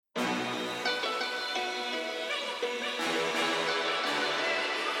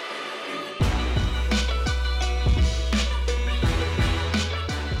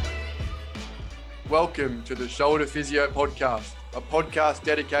Welcome to the Shoulder Physio Podcast, a podcast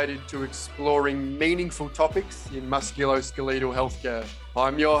dedicated to exploring meaningful topics in musculoskeletal healthcare.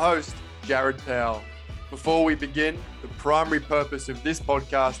 I'm your host, Jared Powell. Before we begin, the primary purpose of this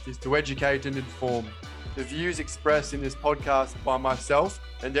podcast is to educate and inform. The views expressed in this podcast by myself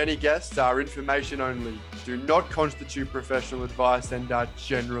and any guests are information only, do not constitute professional advice and are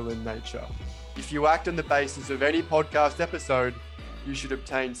general in nature. If you act on the basis of any podcast episode, you should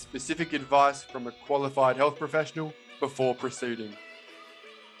obtain specific advice from a qualified health professional before proceeding.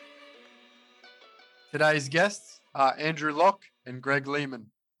 Today's guests are Andrew Locke and Greg Lehman.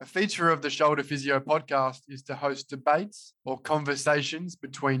 A feature of the Shoulder Physio podcast is to host debates or conversations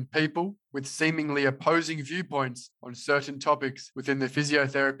between people with seemingly opposing viewpoints on certain topics within the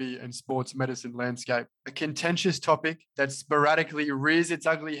physiotherapy and sports medicine landscape. A contentious topic that sporadically rears its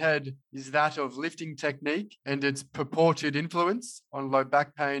ugly head is that of lifting technique and its purported influence on low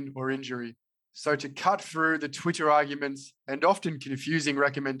back pain or injury. So to cut through the Twitter arguments and often confusing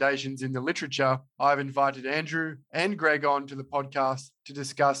recommendations in the literature, I've invited Andrew and Greg on to the podcast to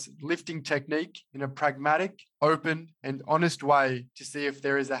discuss lifting technique in a pragmatic, open, and honest way to see if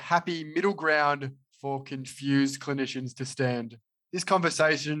there is a happy middle ground for confused clinicians to stand. This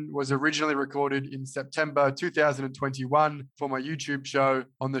conversation was originally recorded in September 2021 for my YouTube show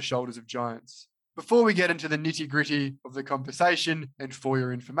On the Shoulders of Giants. Before we get into the nitty-gritty of the conversation and for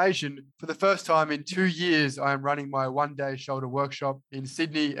your information, for the first time in 2 years, I am running my one-day shoulder workshop in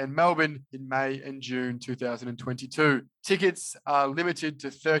Sydney and Melbourne in May and June 2022. Tickets are limited to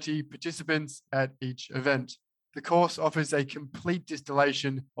 30 participants at each event. The course offers a complete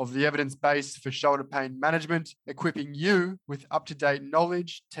distillation of the evidence base for shoulder pain management, equipping you with up-to-date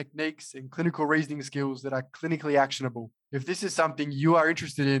knowledge, techniques, and clinical reasoning skills that are clinically actionable. If this is something you are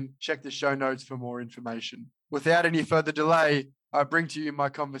interested in, check the show notes for more information. Without any further delay, I bring to you my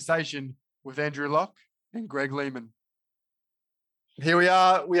conversation with Andrew Locke and Greg Lehman. Here we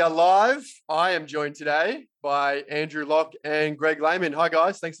are live. I am joined today by Andrew Locke and Greg Lehman. Hi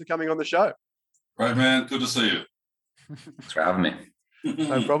guys, thanks for coming on the show. Great, man. Good to see you. Thanks for having me.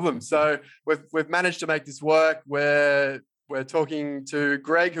 No problem. So we've managed to make this work. We're talking to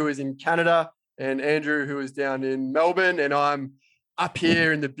Greg, who is in Canada, and Andrew, who is down in Melbourne, and I'm up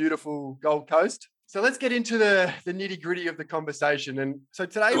here in the beautiful Gold Coast. So let's get into the nitty-gritty of the conversation. And so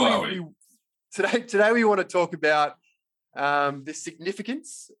today we want to talk about the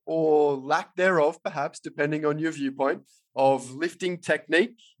significance or lack thereof, perhaps, depending on your viewpoint, of lifting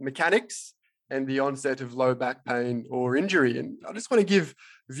technique, mechanics, and the onset of low back pain or injury. And I just want to give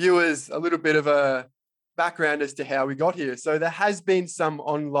viewers a little bit of a background as to how we got here. So there has been some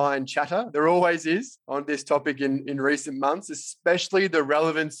online chatter, there always is, on this topic in recent months, especially the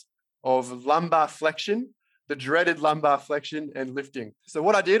relevance of lumbar flexion, the dreaded lumbar flexion and lifting. So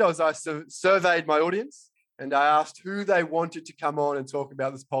what I did was I surveyed my audience and I asked who they wanted to come on and talk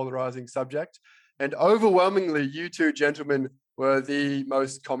about this polarizing subject. And overwhelmingly, you two gentlemen were the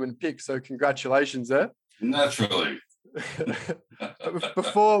most common pick. So congratulations there. Naturally.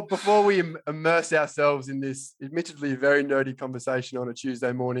 Before we immerse ourselves in this admittedly very nerdy conversation on a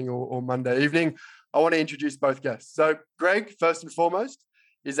Tuesday morning or Monday evening, I want to introduce both guests. So Greg, first and foremost,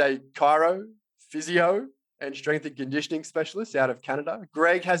 is a chiro, physio, and strength and conditioning specialist out of Canada.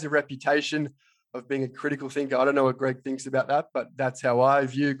 Greg has a reputation of being a critical thinker. I don't know what Greg thinks about that, but that's how I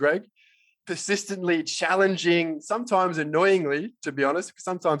view Greg. Persistently challenging, sometimes annoyingly, to be honest, because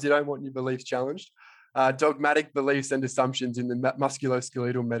sometimes you don't want your beliefs challenged, dogmatic beliefs and assumptions in the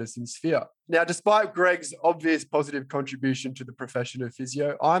musculoskeletal medicine sphere. Now, despite Greg's obvious positive contribution to the profession of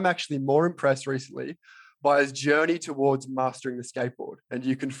physio, I'm actually more impressed recently by his journey towards mastering the skateboard. And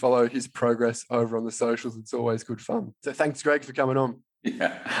you can follow his progress over on the socials. It's always good fun. So thanks, Greg, for coming on.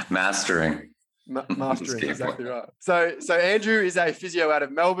 Yeah, mastering. Mastering, exactly right. So Andrew is a physio out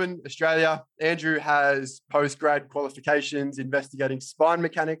of Melbourne, Australia. Andrew has postgrad qualifications investigating spine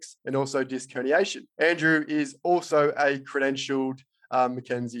mechanics and also disc herniation. Andrew is also a credentialed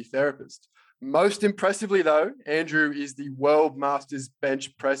McKenzie therapist. Most impressively, though, Andrew is the World Masters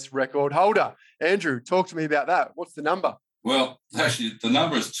bench press record holder. Andrew, talk to me about that. What's the number? Well, actually, the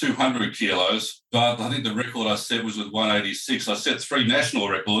number is 200 kilos, but I think the record I set was with 186. I set 3 national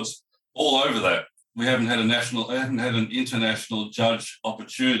records all over that. We haven't had an international judge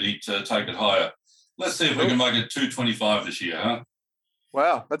opportunity to take it higher. Let's see if we can make it 225 this year, huh?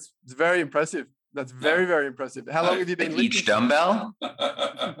 Wow, that's very impressive. That's very, very impressive. How long have you been lifting? Each dumbbell?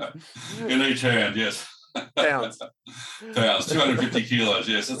 In each hand, yes. Pounds. 250 kilos,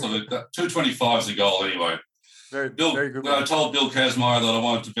 yes. That's 225 is the goal anyway. Very good. I told Bill Kazmaier that I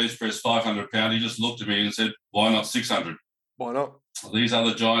wanted to bench press 500 pounds. He just looked at me and said, why not 600? Why not? These are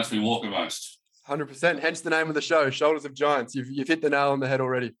the giants we walk amongst. 100%. Hence the name of the show, Shoulders of Giants. You've hit the nail on the head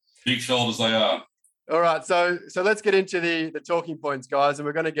already. Big shoulders they are. All right, so let's get into the talking points, guys, and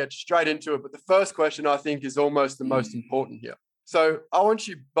we're going to get straight into it. But the first question, I think, is almost the most important here. So I want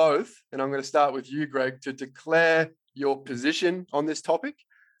you both, and I'm going to start with you, Greg, to declare your position on this topic,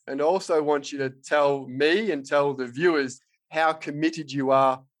 and also want you to tell me and tell the viewers how committed you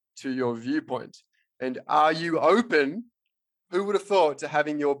are to your viewpoint. And are you open, who would have thought, to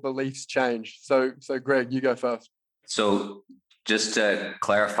having your beliefs changed? So Greg, you go first. So just to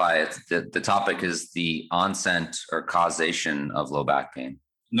clarify, the topic is the onset or causation of low back pain.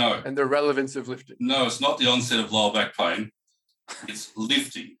 No. And the relevance of lifting. No, it's not the onset of lower back pain. It's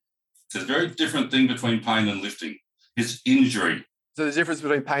lifting. It's a very different thing between pain and lifting. It's injury. So there's a difference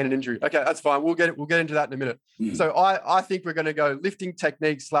between pain and injury. Okay, that's fine. We'll get into that in a minute. So I think we're going to go lifting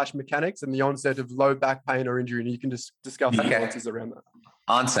techniques / mechanics and the onset of low back pain or injury. And you can just discuss the nuances around that.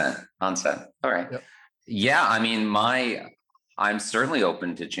 Onset. All right. Yep. Yeah, I mean, I'm certainly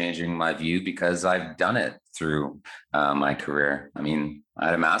open to changing my view because I've done it through my career. I mean, I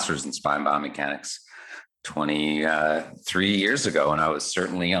had a master's in spine biomechanics 23 years ago, and I was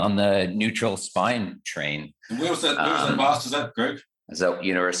certainly on the neutral spine train. And where was that master's at, Greg? Is that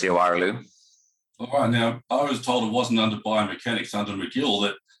University of Waterloo? All right. Now, I was told it wasn't under biomechanics, under McGill,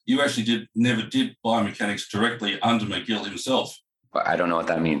 that you actually never did biomechanics directly under McGill himself. But I don't know what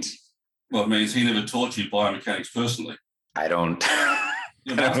that means. Well, it means he never taught you biomechanics personally. I don't.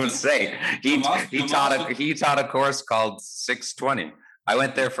 I would say he taught a course called 620. I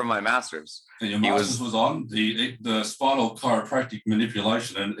went there for my master's. And your master's was on the spinal chiropractic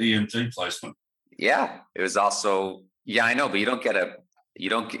manipulation and EMG placement. Yeah, it was also I know, but you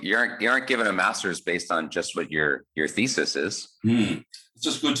aren't given a master's based on just what your thesis is. It's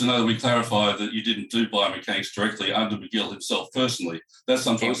just good to know that we clarify that you didn't do biomechanics directly under McGill himself personally. That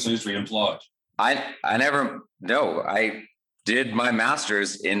sometimes seems to be implied. I did my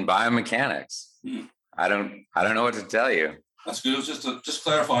master's in biomechanics. I don't know what to tell you. That's good. It was just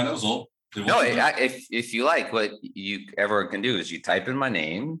clarifying. That was all. No, if you like, what you ever can do is you type in my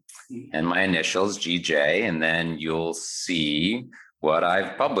name and my initials, GJ, and then you'll see what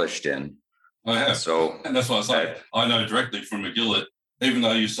I've published in. I have. And that's why I say I know directly from McGill that even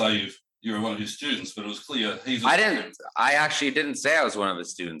though you say you're one of his students, but it was clear he's. I actually didn't say I was one of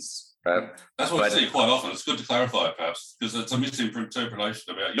his students. That's what I see quite often. It's good to clarify it, perhaps, because it's a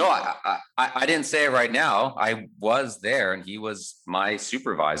misinterpretation about you. No, I didn't say it right now. I was there, and he was my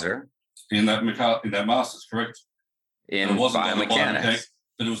supervisor in that master's, correct? In biomechanics,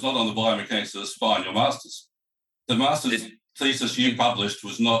 but it was not on the biomechanics of the spine. Your master's, the master's thesis you published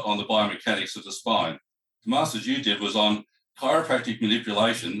was not on the biomechanics of the spine. The master's you did was on chiropractic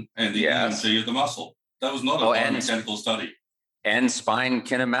manipulation and the EMG of the muscle. That was not a biomechanical study. And spine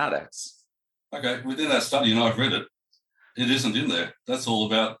kinematics. Okay, within that study, and I've read it, it isn't in there. That's all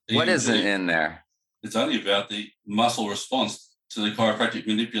about EMG. What isn't in there? It's only about the muscle response to the chiropractic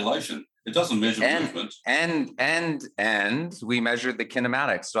manipulation. It doesn't measure movement. And we measured the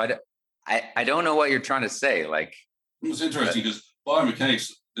kinematics. So I don't know what you're trying to say. Like, it's interesting because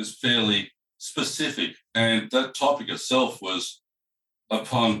biomechanics is fairly specific, and that topic itself was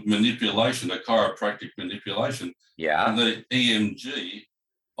upon manipulation, a chiropractic manipulation. Yeah. And the EMG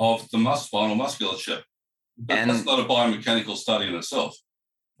of the spinal musculature. That's not a biomechanical study in itself.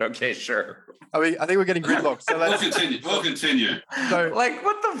 Okay, sure. I think we're getting gridlocked. So we'll continue. So, like,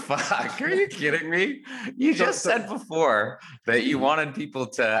 what the fuck? Are you kidding me? You just said before that you wanted people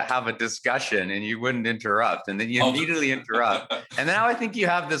to have a discussion and you wouldn't interrupt, and then you immediately interrupt. And now I think you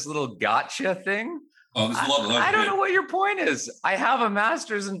have this little gotcha thing. Oh, there's a lot of that. I don't know what your point is. I have a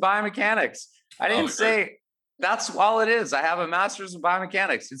master's in biomechanics. I didn't say that's all it is. I have a master's in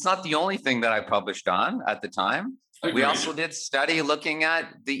biomechanics. It's not the only thing that I published on at the time. We also did study looking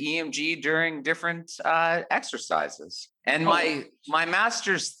at the EMG during different exercises. And my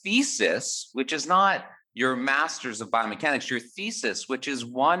master's thesis, which is not your master's of biomechanics, your thesis, which is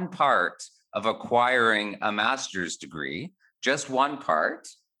one part of acquiring a master's degree, just one part,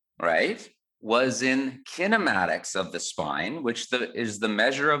 right, was in kinematics of the spine, which is the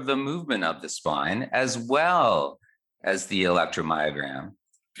measure of the movement of the spine, as well as the electromyogram.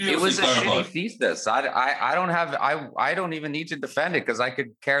 It was a shitty thesis. I don't even need to defend it because I could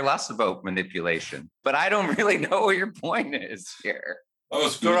care less about manipulation. But I don't really know what your point is here. Oh,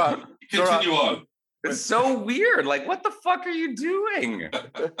 it's good. Continue on. It's so weird. Like, what the fuck are you doing?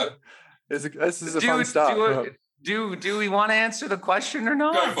 This is a fun start. Do we want to answer the question or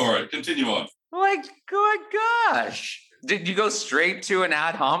not? Go for it. Continue on. Like, good gosh. Did you go straight to an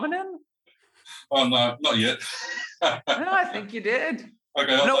ad hominem? Oh, no, not yet. No, I think you did.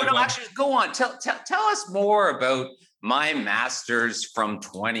 Okay. Actually, go on. Tell us more about my masters from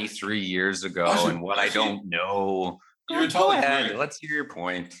 23 years ago and what I don't know. You're entirely correct. Let's hear your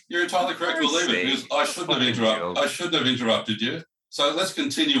point. You're entirely correct. We'll leave it because I shouldn't have interrupted you. So let's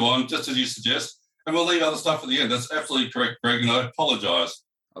continue on, just as you suggest, and we'll leave other stuff at the end. That's absolutely correct, Greg, and I apologise.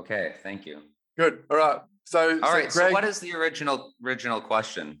 Okay, thank you. Good. All right. So Greg, so what is the original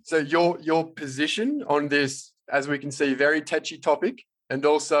question? So your position on this, as we can see, very touchy topic, and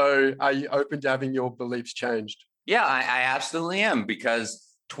also, are you open to having your beliefs changed? Yeah, I absolutely am, because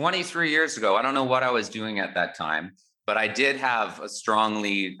 23 years ago, I don't know what I was doing at that time, but I did have a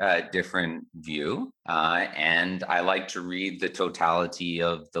strongly different view, and I like to read the totality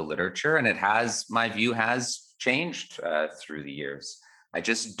of the literature, and my view has changed through the years. I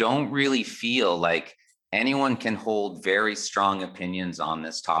just don't really feel like anyone can hold very strong opinions on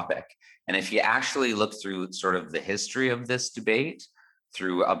this topic. And if you actually look through sort of the history of this debate,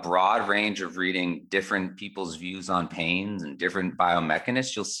 through a broad range of reading different people's views on pains and different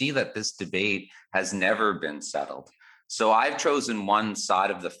biomechanists, you'll see that this debate has never been settled. So I've chosen one side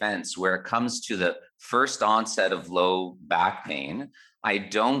of the fence where it comes to the first onset of low back pain. I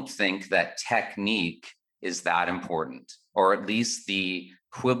don't think that technique is that important, or at least the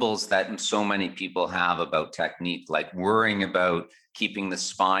quibbles that so many people have about technique, like worrying about keeping the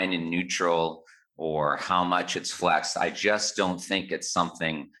spine in neutral or how much it's flexed. I just don't think it's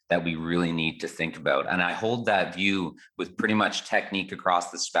something that we really need to think about. And I hold that view with pretty much technique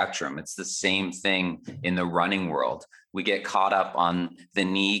across the spectrum. It's the same thing in the running world. We get caught up on the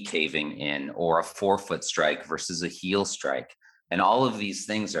knee caving in, or a forefoot strike versus a heel strike. And all of these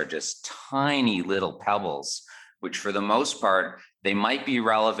things are just tiny little pebbles, which for the most part, they might be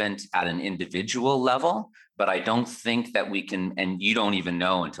relevant at an individual level, but I don't think that we can, and you don't even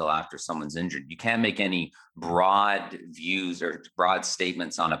know until after someone's injured. You can't make any broad views or broad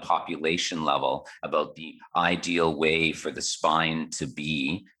statements on a population level about the ideal way for the spine to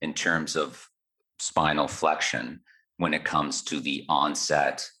be in terms of spinal flexion when it comes to the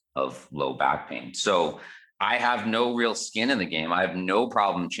onset of low back pain. So I have no real skin in the game. I have no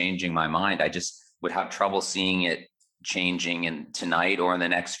problem changing my mind. I just would have trouble seeing it changing in tonight or in the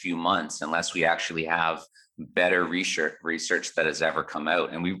next few months, unless we actually have better research that has ever come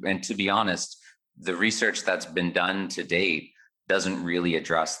out. And to be honest, the research that's been done to date doesn't really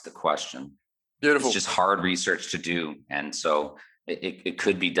address the question. Beautiful. It's just hard research to do. And so it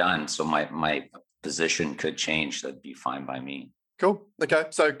could be done. So my position could change. That'd be fine by me. Cool. Okay.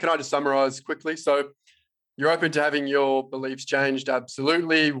 So can I just summarize quickly? So you're open to having your beliefs changed,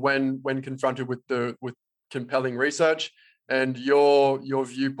 absolutely, when confronted with compelling research. And your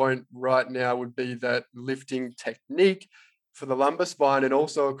viewpoint right now would be that lifting technique for the lumbar spine and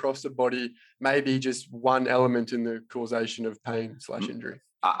also across the body may be just one element in the causation of pain/injury.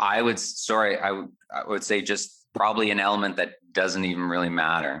 I would say just probably an element that doesn't even really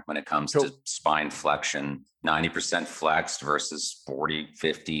matter when it comes to spine flexion. 90% flexed versus 40,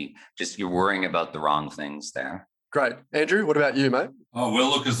 50. Just you're worrying about the wrong things there. Great. Andrew, what about you, mate? Oh,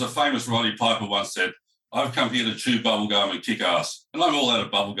 well, look, as the famous Roddy Piper once said, I've come here to chew bubblegum and kick ass. And I'm all out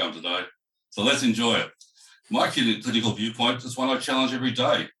of bubblegum today. So let's enjoy it. My clinical viewpoint is one I challenge every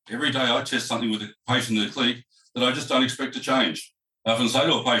day. Every day I test something with a patient in the clinic that I just don't expect to change. I often say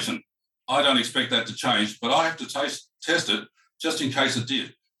to a patient, I don't expect that to change, but I have to test it just in case it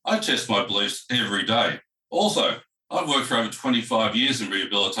did. I test my beliefs every day. Also, I've worked for over 25 years in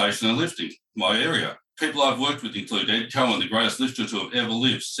rehabilitation and lifting, my area. People I've worked with include Ed Cohen, the greatest lifter to have ever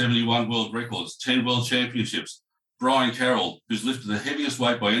lived, 71 world records, 10 world championships. Brian Carroll, who's lifted the heaviest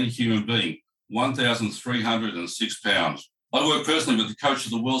weight by any human being, 1,306 pounds. I work personally with the coach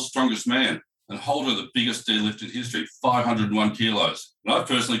of the world's strongest man and holder of the biggest deadlift in history, 501 kilos. And I've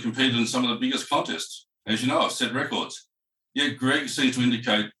personally competed in some of the biggest contests. As you know, I've set records. Yet Greg seems to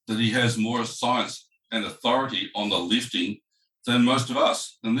indicate that he has more science and authority on the lifting than most of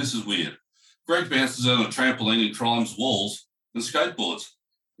us. And this is weird. Greg bounces on a trampoline and climbs walls and skateboards.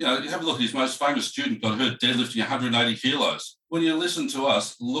 You know, you have a look, his most famous student got hurt deadlifting 180 kilos. When you listen to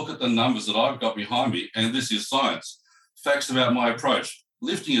us, look at the numbers that I've got behind me, and this is science. Facts about my approach.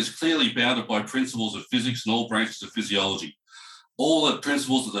 Lifting is clearly bounded by principles of physics and all branches of physiology. All the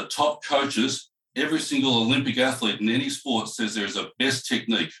principles of the top coaches, every single Olympic athlete in any sport says there is a best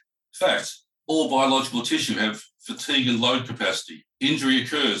technique. Facts. All biological tissue have fatigue and load capacity. Injury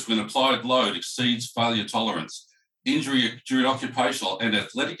occurs when applied load exceeds failure tolerance. Injury during occupational and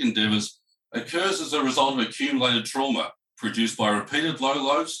athletic endeavours occurs as a result of accumulated trauma produced by repeated low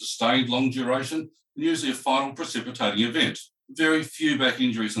loads, sustained long duration, and usually a final precipitating event. Very few back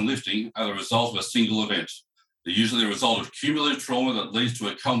injuries in lifting are the result of a single event. They're usually a result of cumulative trauma that leads to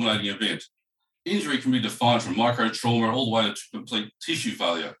a culminating event. Injury can be defined from micro-trauma all the way to complete tissue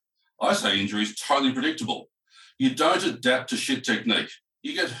failure. I say injury is totally predictable. You don't adapt to shit technique.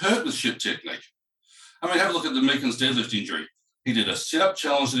 You get hurt with shit technique. I mean, have a look at the Meekins deadlift injury. He did a sit-up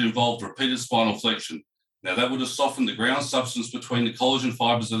challenge that involved repeated spinal flexion. Now, that would have softened the ground substance between the collagen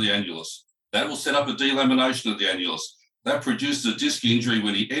fibers of the annulus. That will set up a delamination of the annulus. That produces a disc injury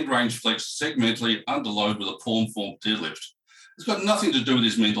when he end-range flexed segmentally under load with a palm-form deadlift. It's got nothing to do with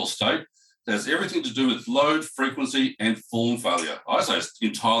his mental state. It has everything to do with load, frequency, and form failure. I say it's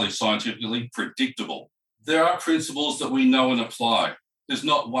entirely scientifically predictable. There are principles that we know and apply. There's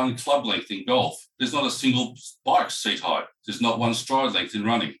not one club length in golf. There's not a single bike seat height. There's not one stride length in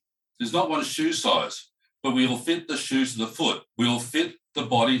running. There's not one shoe size. But we will fit the shoes to the foot. We will fit the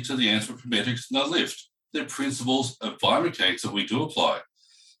body to the anthropometrics in the lift. They're principles of biomechanics that we do apply.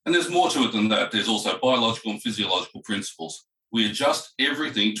 And there's more to it than that. There's also biological and physiological principles. We adjust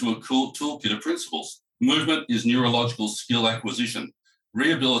everything to a cool toolkit of principles. Movement is neurological skill acquisition.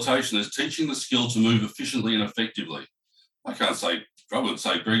 Rehabilitation is teaching the skill to move efficiently and effectively. I would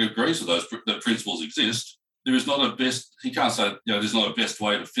say Greg agrees with those, that principles exist. There is not a best, he can't say, there's not a best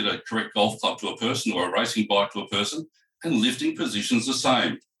way to fit a correct golf club to a person or a racing bike to a person, and lifting positions the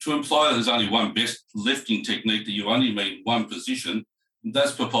same. To imply that there's only one best lifting technique, that you only mean one position,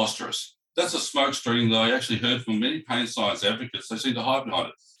 that's preposterous. That's a smoke screen that I actually heard from many pain science advocates. They seem to hide behind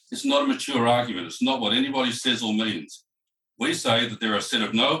it. It's not a mature argument. It's not what anybody says or means. We say that there are a set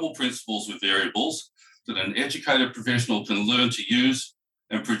of knowable principles with variables that an educated professional can learn to use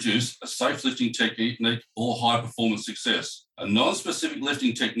and produce a safe lifting technique or high-performance success. A non-specific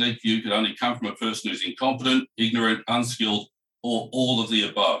lifting technique view could only come from a person who's incompetent, ignorant, unskilled, or all of the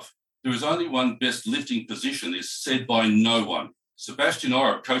above. There is only one best lifting position is said by no one. Sebastian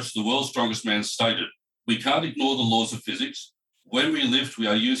Orup, coach of the world's strongest man, stated, "We can't ignore the laws of physics. When we lift, we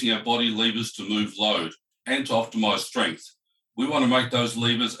are using our body levers to move load and to optimize strength. We want to make those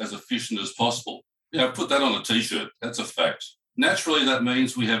levers as efficient as possible." Put that on a T-shirt. That's a fact. Naturally, that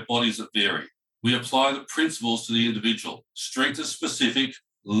means we have bodies that vary. We apply the principles to the individual. Strength is specific,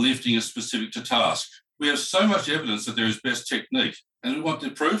 lifting is specific to task. We have so much evidence that there is best technique, and we want the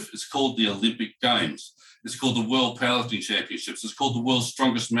proof. It's called the Olympic Games. It's called the World Powerlifting Championships. It's called the World's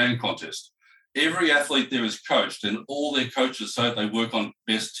Strongest Man Contest. Every athlete there is coached, and all their coaches say they work on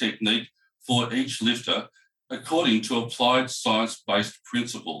best technique for each lifter according to applied science-based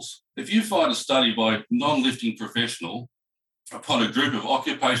principles. If you find a study by a non-lifting professional upon a group of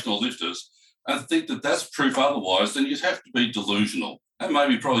occupational lifters and think that that's proof otherwise, then you'd have to be delusional. And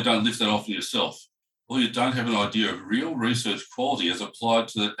maybe you probably don't lift that often yourself, or you don't have an idea of real research quality as applied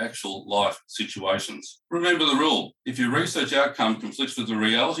to the actual life situations. Remember the rule. If your research outcome conflicts with the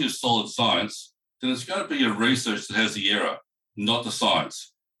reality of solid science, then it's going to be your research that has the error, not the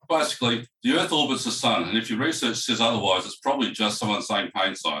science. Basically, the Earth orbits the sun, and if your research says otherwise, it's probably just someone saying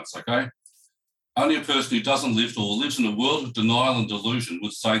pain science, okay? Only a person who doesn't lift or lives in a world of denial and delusion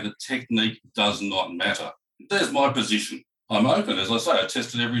would say that technique does not matter. There's my position. I'm open, as I say, I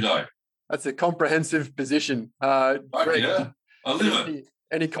test it every day. That's a comprehensive position. Greg, yeah, I live it.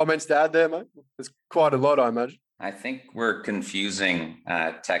 Any comments to add there, mate? There's quite a lot, I imagine. I think we're confusing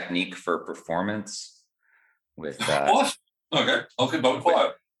technique for performance with... What? Okay, I'll keep on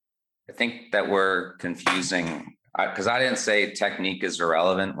quiet. I think that we're confusing, because I didn't say technique is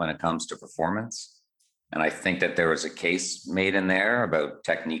irrelevant when it comes to performance. And I think that there was a case made in there about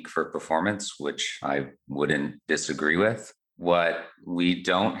technique for performance, which I wouldn't disagree with. What we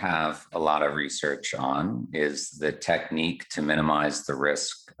don't have a lot of research on is the technique to minimize the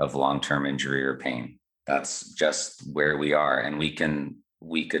risk of long-term injury or pain. That's just where we are. And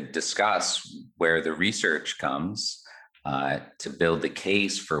we could discuss where the research comes to build the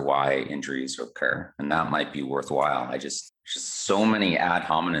case for why injuries occur. And that might be worthwhile. Just so many ad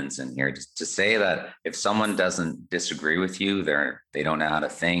hominems in here to say that if someone doesn't disagree with you, they don't know how to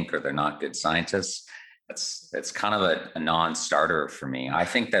think or they're not good scientists. It's kind of a non-starter for me. I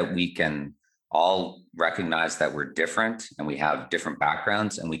think that we can all recognize that we're different and we have different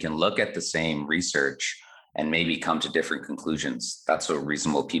backgrounds, and we can look at the same research and maybe come to different conclusions. That's what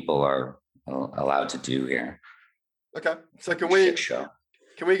reasonable people are allowed to do here. Okay, so can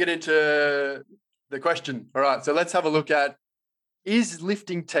we get into the question? All right, so let's have a look at, is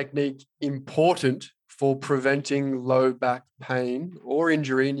lifting technique important for preventing low back pain or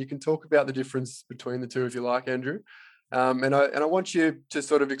injury? And you can talk about the difference between the two if you like, Andrew. And I want you to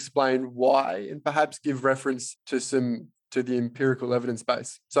sort of explain why and perhaps give reference to the empirical evidence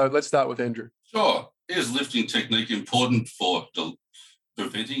base. So let's start with Andrew. Sure. Is lifting technique important for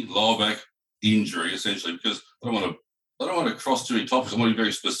preventing lower back injury, essentially, because I don't want to cross too many topics. I want to be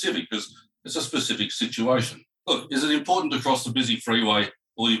very specific because it's a specific situation. Look, is it important to cross the busy freeway,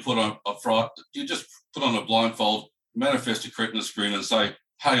 or you just put on a blindfold, manifest a correctness screen and say,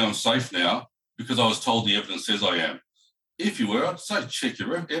 hey, I'm safe now because I was told the evidence says I am? If you were, I'd say check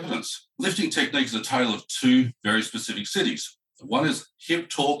your evidence. Lifting technique is a tale of two very specific cities. One is hip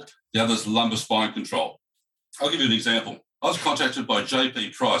torque, the other is lumbar spine control. I'll give you an example. I was contacted by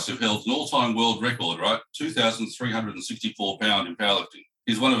JP Price, who held an all-time world record, right? 2,364 pound in powerlifting.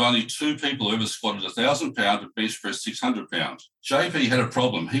 He's one of only two people who ever squatted 1,000 pound and bench pressed 600 pounds. JP had a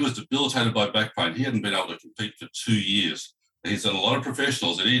problem. He was debilitated by back pain. He hadn't been able to compete for 2 years. He's done a lot of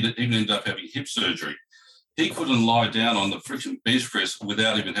professionals that even ended up having hip surgery. He couldn't lie down on the friction bench press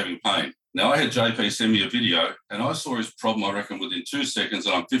without even having pain. Now, I had JP send me a video, and I saw his problem, I reckon, within 2 seconds,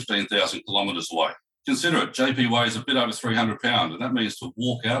 and I'm 15,000 kilometres away. Consider it, JP weighs a bit over 300 pounds, and that means to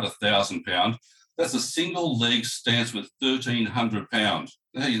walk out 1,000 pound, that's a single leg stance with 1,300 pounds.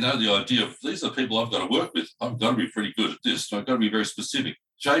 Now, you know the idea of these are people I've got to work with. I've got to be pretty good at this, so I've got to be very specific.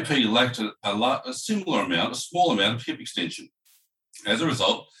 JP lacked a small amount of hip extension. As a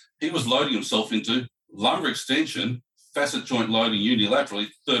result, he was loading himself into lumbar extension, facet joint loading unilaterally,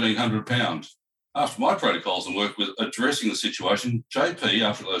 1,300 pounds. After my protocols and work with addressing the situation, JP,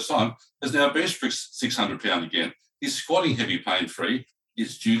 after those time, has now bench pressed 600 pound again. He's squatting heavy pain-free.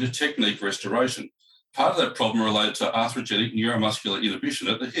 It's due to technique restoration. Part of that problem related to arthrogenic neuromuscular inhibition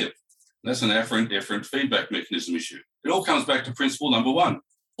at the hip. That's an afferent-efferent feedback mechanism issue. It all comes back to principle number one.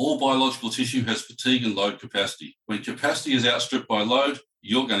 All biological tissue has fatigue and load capacity. When capacity is outstripped by load,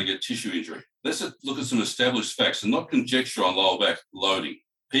 you're going to get tissue injury. Let's look at some established facts and not conjecture on lower back loading.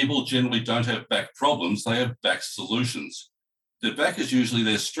 People generally don't have back problems, they have back solutions. Their back is usually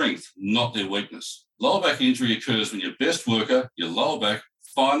their strength, not their weakness. Lower back injury occurs when your best worker, your lower back,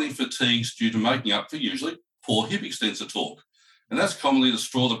 finally fatigues due to making up for usually poor hip extensor torque. And that's commonly the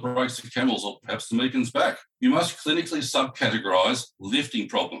straw that breaks the camel's or perhaps the meekan's back. You must clinically subcategorize lifting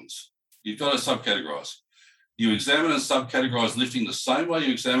problems. You've got to subcategorize. You examine and subcategorize lifting the same way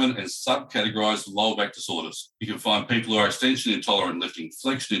you examine and subcategorize lower back disorders. You can find people who are extension intolerant lifting,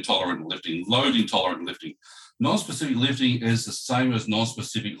 flexion intolerant lifting, load intolerant lifting. Non-specific lifting is the same as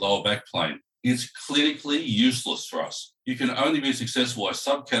non-specific lower back pain. It's clinically useless for us. You can only be successful by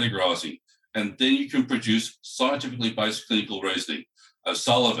subcategorizing, and then you can produce scientifically based clinical reasoning.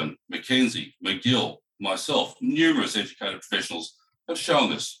 O'Sullivan, McKenzie, McGill, myself, numerous educated professionals have shown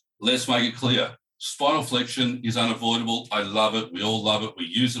this. Let's make it clear. Spinal flexion is unavoidable. I love it. We all love it. We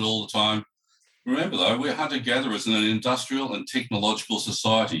use it all the time. Remember, though, we're hunter-gatherers in an industrial and technological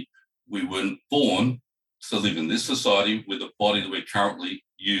society. We weren't born to live in this society with the body that we're currently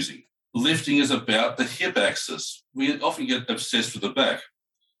using. Lifting is about the hip axis. We often get obsessed with the back.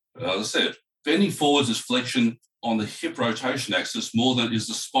 But as I said, bending forwards is flexion on the hip rotation axis more than is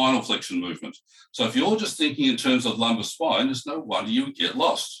the spinal flexion movement. So if you're just thinking in terms of lumbar spine, there's no wonder you would get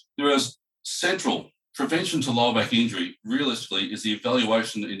lost. Whereas central prevention to lower back injury, realistically, is the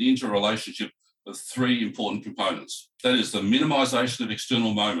evaluation and interrelationship of three important components. That is the minimization of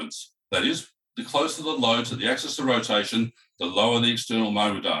external moments. That is, the closer the load to the axis of rotation, the lower the external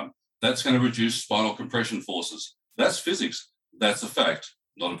moment arm. That's going to reduce spinal compression forces. That's physics. That's a fact,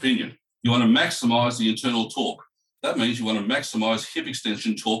 not opinion. You want to maximize the internal torque. That means you want to maximize hip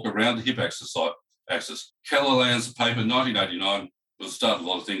extension torque around the hip axis. Kellerland's paper, 1989, was started a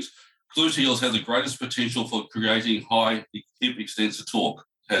lot of things. Gluteals have the greatest potential for creating high hip extensor torque.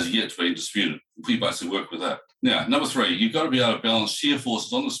 Has yet to be disputed. We basically work with that. Now, number three, you've got to be able to balance shear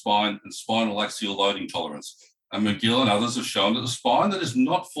forces on the spine and spinal axial loading tolerance. And McGill and others have shown that the spine that is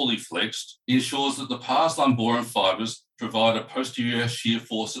not fully flexed ensures that the pars lumborum fibers provide a posterior shear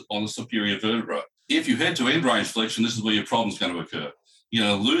force on the superior vertebra. If you head to end range flexion, this is where your problem's going to occur. You're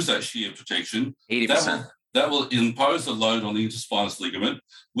going to lose that shear protection. 80%. That will impose a load on the interspinous ligament,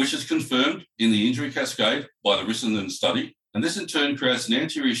 which is confirmed in the injury cascade by the Rissanen study. And this in turn creates an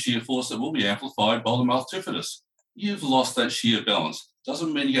anterior shear force that will be amplified by the multifidus. You've lost that shear balance.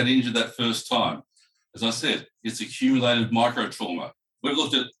 Doesn't mean you get injured that first time. As I said, it's accumulated microtrauma. We've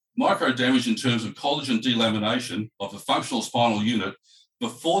looked at micro damage in terms of collagen delamination of the functional spinal unit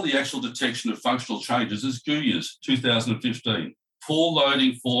before the actual detection of functional changes as Guyas, 2015. Poor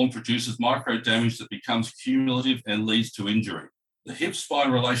loading form produces micro damage that becomes cumulative and leads to injury. The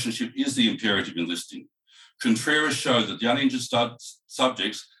hip-spine relationship is the imperative in lifting. Contreras showed that the uninjured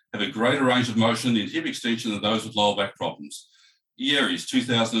subjects have a greater range of motion in hip extension than those with lower back problems. Yeris,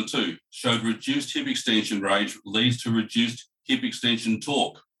 2002, showed reduced hip extension range leads to reduced hip extension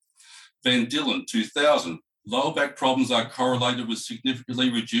torque. Van Dillen, 2000, Lower back problems are correlated with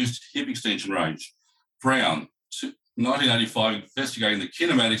significantly reduced hip extension range. Brown, 1985, investigating the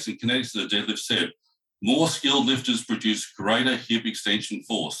kinematics and kinetics of the deadlift, said, more skilled lifters produce greater hip extension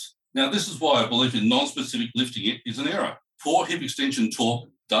force. Now, this is why I believe in non-specific lifting is an error. Poor hip extension torque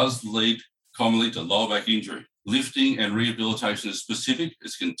does lead commonly to lower back injury. Lifting and rehabilitation is specific,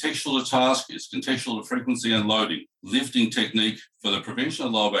 it's contextual to task, it's contextual to frequency and loading. Lifting technique for the prevention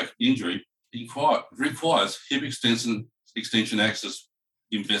of lower back injury requires hip extension axis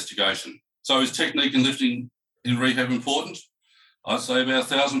investigation. So is technique in lifting in rehab important? I'd say about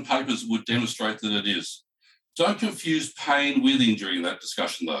 1,000 papers would demonstrate that it is. Don't confuse pain with injury in that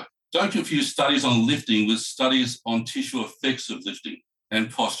discussion, though. Don't confuse studies on lifting with studies on tissue effects of lifting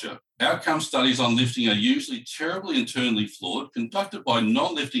and posture. Outcome studies on lifting are usually terribly internally flawed, conducted by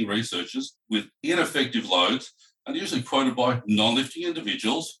non-lifting researchers with ineffective loads, and usually quoted by non-lifting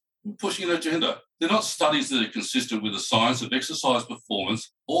individuals pushing an agenda. They're not studies that are consistent with the science of exercise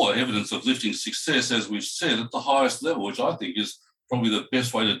performance or evidence of lifting success, as we've said, at the highest level, which I think is probably the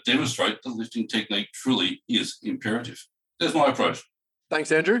best way to demonstrate that lifting technique truly is imperative. There's my approach.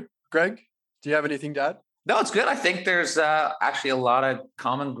 Thanks, Andrew. Greg, do you have anything to add? No, it's good. I think there's actually a lot of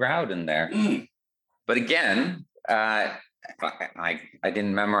common ground in there. But again, I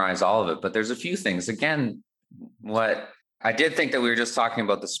didn't memorize all of it, but there's a few things. Again, what I did think that we were just talking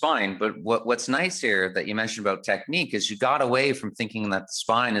about the spine, but what's nice here that you mentioned about technique is you got away from thinking that the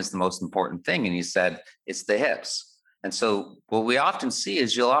spine is the most important thing. And you said it's the hips. And so what we often see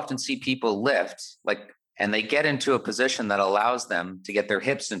is you'll often see people lift and they get into a position that allows them to get their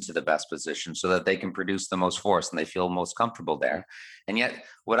hips into the best position so that they can produce the most force and they feel most comfortable there. And yet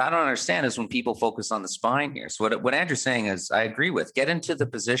what I don't understand is when people focus on the spine here. So what Andrew's saying is I agree with, get into the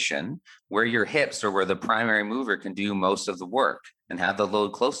position where your hips or where the primary mover can do most of the work and have the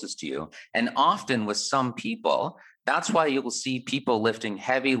load closest to you. And often with some people, that's why you will see people lifting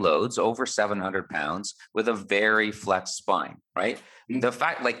heavy loads over 700 pounds with a very flexed spine, right? The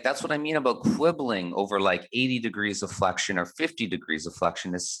fact, that's what I mean about quibbling over 80 degrees of flexion or 50 degrees of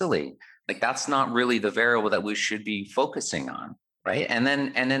flexion is silly. That's not really the variable that we should be focusing on, right? And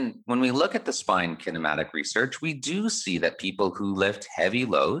then when we look at the spine kinematic research, we do see that people who lift heavy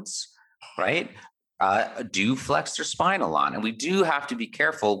loads, right, do flex their spine a lot. And we do have to be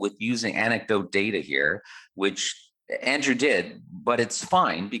careful with using anecdote data here, which Andrew did, but it's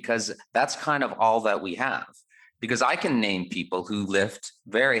fine because that's kind of all that we have. Because I can name people who lift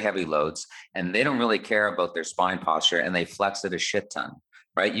very heavy loads and they don't really care about their spine posture and they flex it a shit ton,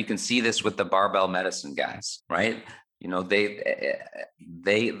 right? You can see this with the barbell medicine guys, right?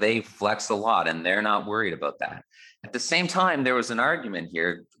 They flex a lot and they're not worried about that. At the same time, there was an argument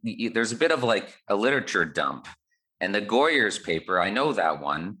here. There's a bit of a literature dump. And the Goyer's paper, I know that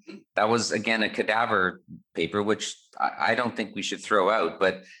one, that was, again, a cadaver paper, which I don't think we should throw out.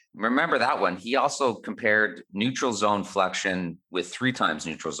 But remember that one, he also compared neutral zone flexion with 3 times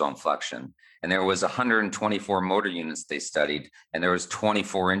neutral zone flexion. And there was 124 motor units they studied, and there was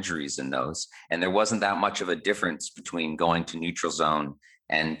 24 injuries in those. And there wasn't that much of a difference between going to neutral zone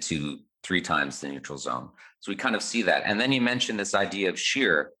and to 3 times the neutral zone. So we kind of see that. And then you mentioned this idea of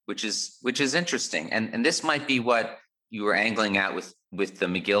shear, which is interesting. And this might be what you were angling at with the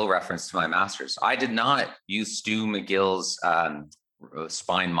McGill reference to my master's. I did not use Stu McGill's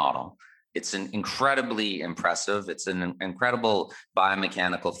spine model. It's an incredibly impressive, it's an incredible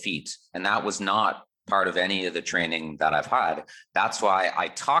biomechanical feat. And that was not part of any of the training that I've had. That's why I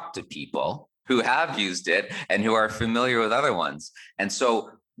talk to people who have used it and who are familiar with other ones. And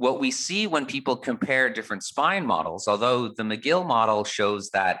so what we see when people compare different spine models, although the McGill model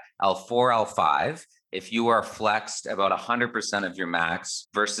shows that L4, L5, if you are flexed about 100% of your max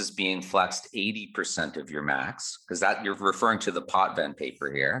versus being flexed 80% of your max, because that you're referring to the Potvin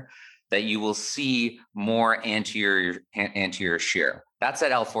paper here, that you will see more anterior shear. That's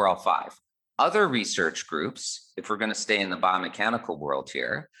at L4, L5. Other research groups, if we're going to stay in the biomechanical world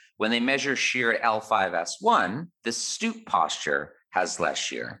here, when they measure shear at L5, S1, the stoop posture has less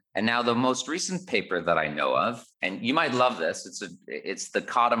shear. And now the most recent paper that I know of, and you might love this, it's the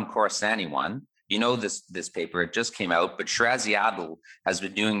Kadam Khorsani one. You know this paper, it just came out, but Shiraziadl has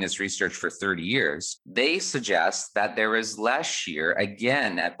been doing this research for 30 years. They suggest that there is less shear,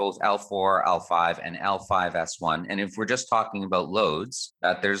 again, at both L4, L5, and L5, S1. And if we're just talking about loads,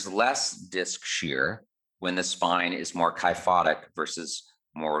 that there's less disc shear when the spine is more kyphotic versus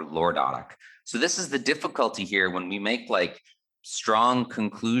more lordotic. So this is the difficulty here when we make strong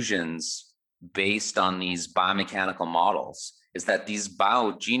conclusions based on these biomechanical models, is that these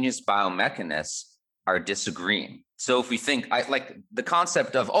genius biomechanists are disagreeing. So if we think, like the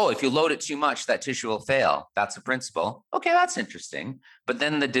concept of, oh, if you load it too much, that tissue will fail. That's a principle. Okay, that's interesting. But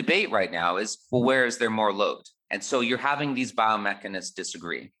then the debate right now is, well, where is there more load? And so you're having these biomechanists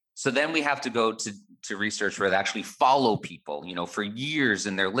disagree. So then we have to go to research where they actually follow people, for years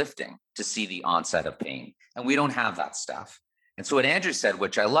in their lifting to see the onset of pain. And we don't have that stuff. And so what Andrew said,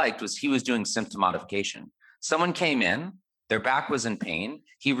 which I liked, was he was doing symptom modification. Someone came in, their back was in pain.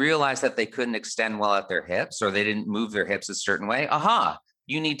 He realized that they couldn't extend well at their hips, or they didn't move their hips a certain way. Aha,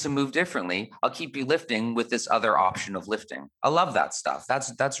 you need to move differently. I'll keep you lifting with this other option of lifting. I love that stuff.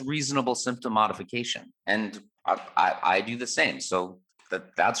 That's reasonable symptom modification. And I do the same. So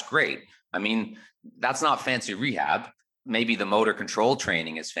that's great. I mean, that's not fancy rehab. Maybe the motor control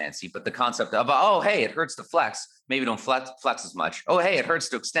training is fancy, but the concept of, oh, hey, it hurts to flex. Maybe don't flex as much. Oh, hey, it hurts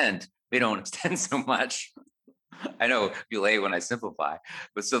to extend. We don't extend so much. I know you lay when I simplify,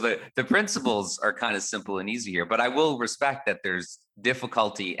 but so the principles are kind of simple and easy here, but I will respect that there's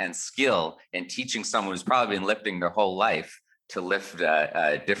difficulty and skill in teaching someone who's probably been lifting their whole life to lift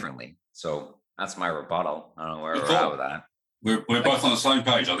differently. So that's my rebuttal. I don't know where we're at with that. We're both on the same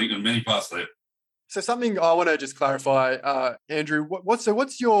page, I think, in many parts there. So something I want to just clarify, Andrew,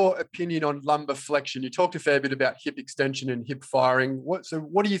 what's your opinion on lumbar flexion? You talked a fair bit about hip extension and hip firing. What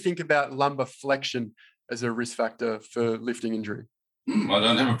do you think about lumbar flexion as a risk factor for lifting injury? I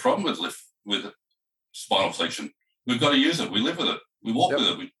don't have a problem with spinal flexion. We've got to use it. We live with it. We walk with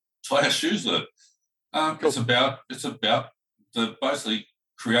it. We tie our shoes with it. Cool. It's about basically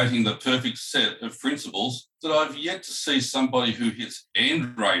creating the perfect set of principles that I've yet to see somebody who hits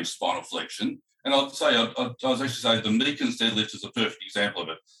end range spinal flexion. And I'd say, I was actually saying the Meekins deadlift is a perfect example of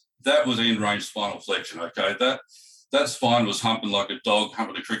it. That was end range spinal flexion, okay? That spine was humping like a dog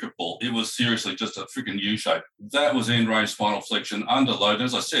humping a cricket ball. It was seriously just a freaking U shape. That was end range spinal flexion under load.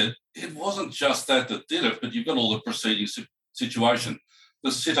 As I said, it wasn't just that did it, but you've got all the preceding situation.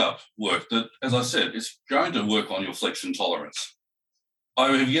 The sit-up work that, as I said, it's going to work on your flexion tolerance.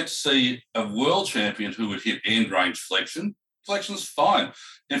 I have yet to see a world champion who would hit end range flexion. Flexion's fine.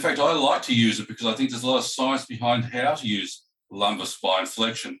 In fact, I like to use it because I think there's a lot of science behind how to use lumbar spine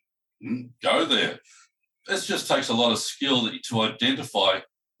flexion. Go there. It just takes a lot of skill to identify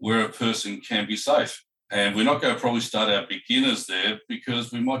where a person can be safe. And we're not going to probably start our beginners there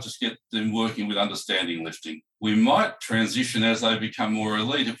because we might just get them working with understanding lifting. We might transition as they become more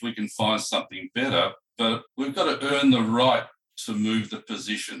elite if we can find something better, but we've got to earn the right to move the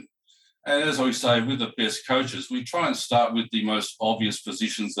position. And as I say, with the best coaches, we try and start with the most obvious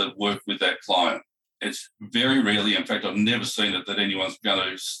positions that work with that client. It's very rarely, in fact, I've never seen it, that anyone's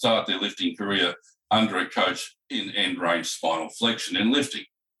going to start their lifting career under a coach in end range spinal flexion in lifting.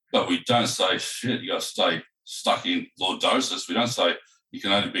 But we don't say, shit, you got to stay stuck in lordosis. We don't say you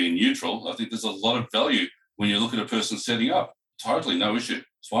can only be in neutral. I think there's a lot of value when you look at a person setting up. Totally no issue.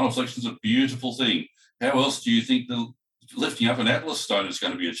 Spinal flexion is a beautiful thing. How else do you think the lifting up an Atlas stone is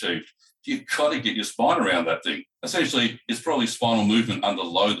going to be achieved? You've got to get your spine around that thing. Essentially, it's probably spinal movement under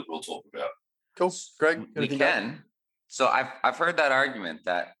load that we'll talk about. Cool. Greg? We can. So I've heard that argument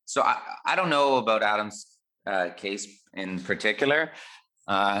so I don't know about Adam's case in particular.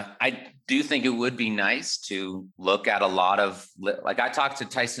 I do think it would be nice to look at a lot of, like I talked to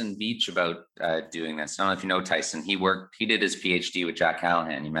Tyson Beach about doing this. I don't know if you know Tyson. He did his PhD with Jack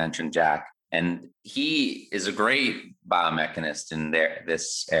Callahan. You mentioned Jack. And he is a great biomechanist in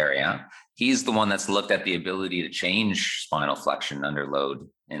this area. He's the one that's looked at the ability to change spinal flexion under load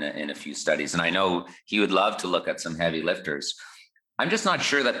in a few studies. And I know he would love to look at some heavy lifters. I'm just not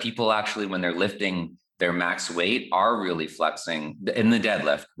sure that people actually, when they're lifting their max weight, are really flexing in the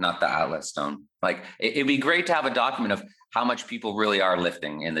deadlift, not the Atlas stone. Like it'd be great to have a document of how much people really are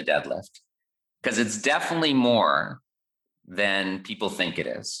lifting in the deadlift, because it's definitely more than people think it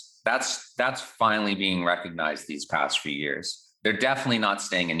is. That's finally being recognized these past few years. They're definitely not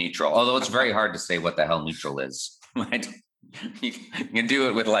staying in neutral, although it's very hard to say what the hell neutral is. Right? You can do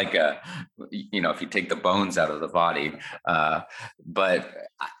it with if you take the bones out of the body, but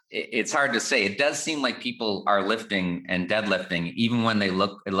it's hard to say. It does seem like people are lifting and deadlifting, even when it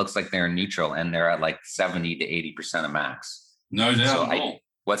looks like they're in neutral and they're at like 70 to 80% of max. No doubt at all.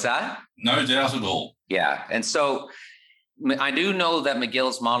 What's that? No doubt at all. Yeah. And so I do know that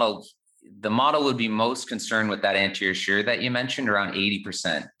McGill's model, the model would be most concerned with that anterior shear that you mentioned, around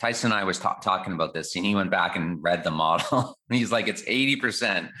 80%. Tyson and I was talking about this, and he went back and read the model. He's like, it's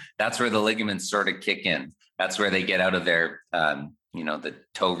 80%. That's where the ligaments sort of kick in. That's where they get out of their the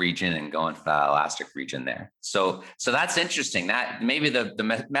toe region and go into the elastic region there. So that's interesting. That maybe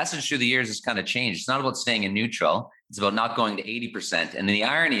the message through the years has kind of changed. It's not about staying in neutral. It's about not going to 80%. And the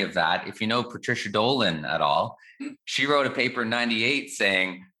irony of that, if you know Patricia Dolan at all, she wrote a paper in 98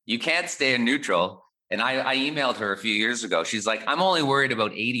 saying, you can't stay in neutral. And I emailed her a few years ago. She's like, I'm only worried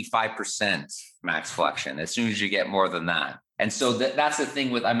about 85% max flexion as soon as you get more than that. And so that's the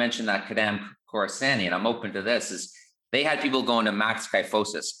thing with, I mentioned that Kadam Khorassani, and I'm open to this, is they had people going to max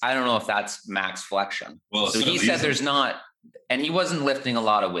kyphosis. I don't know if that's max flexion. Well, so he said there's not, and he wasn't lifting a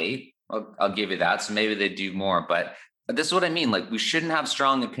lot of weight. I'll give you that. So maybe they do more, but this is what I mean. Like, we shouldn't have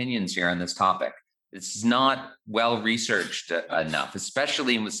strong opinions here on this topic. It's not well researched enough,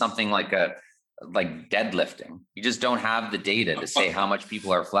 especially with something like deadlifting. You just don't have the data to say how much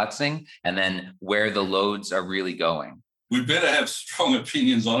people are flexing and then where the loads are really going. We better have strong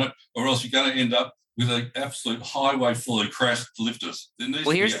opinions on it, or else you're going to end up with an absolute highway full of crashed lifters.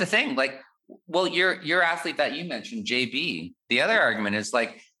 Well, here's the thing. Your athlete that you mentioned, JB, the other argument is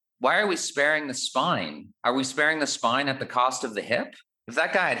why are we sparing the spine? Are we sparing the spine at the cost of the hip? If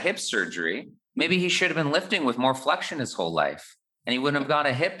that guy had hip surgery, maybe he should have been lifting with more flexion his whole life, and he wouldn't have got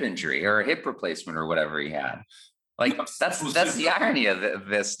a hip injury or a hip replacement or whatever he had. That's the irony of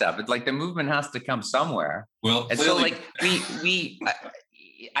this stuff. It's like the movement has to come somewhere. Well, and clearly. So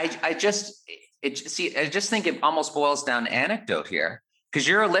I just think it almost boils down to anecdote here, because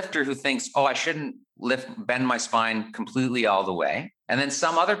you're a lifter who thinks, oh, I shouldn't bend my spine completely all the way. And then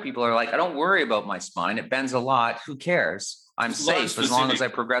some other people are like, I don't worry about my spine. It bends a lot. Who cares? I'm safe as long as I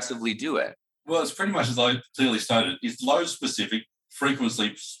progressively do it. Well, it's pretty much as I clearly stated. It's load specific,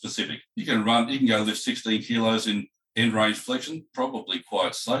 frequency specific. You can go lift 16 kilos in end range flexion, probably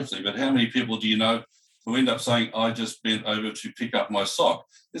quite safely. But how many people do you know who end up saying, I just bent over to pick up my sock?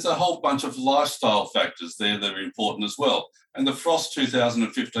 There's a whole bunch of lifestyle factors there that are important as well. And the Frost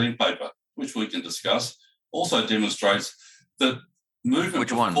 2015 paper, which we can discuss, also demonstrates that movement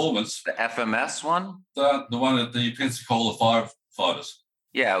performance. The FMS one? The one at the Pensacola firefighters.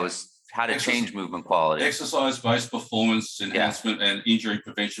 Yeah, it was how to change movement quality. Exercise-based performance enhancement and injury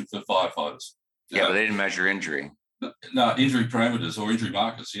prevention for firefighters. Yeah, but they didn't measure injury. No, injury parameters or injury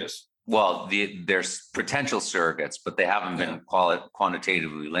markers, yes. Well, there's potential surrogates, but they haven't been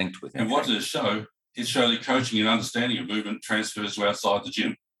quantitatively linked with it. And what did it show? It showed that coaching and understanding of movement transfers to outside the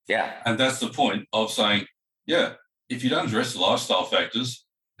gym. Yeah. And that's the point of saying, if you don't address the lifestyle factors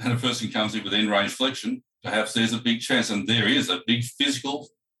and a person comes in with end-range flexion, perhaps there's a big chance, and there is a big physical.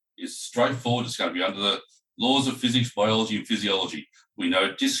 It's straightforward. It's going to be under the laws of physics, biology, and physiology. We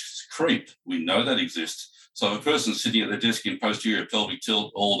know discs creep. We know that exists. So if a person's sitting at their desk in posterior pelvic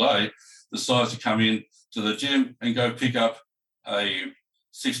tilt all day, decides to come in to the gym and go pick up a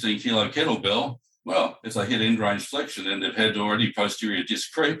 16-kilo kettlebell, well, if they hit end-range flexion and they've had already posterior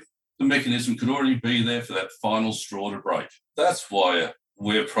disc creep, the mechanism could already be there for that final straw to break. That's why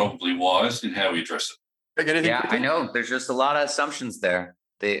we're probably wise in how we address it. Yeah, I know. There's just a lot of assumptions there.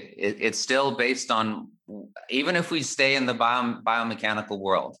 It's still based on, even if we stay in the biomechanical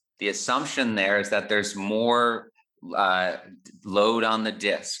world, the assumption there is that there's more load on the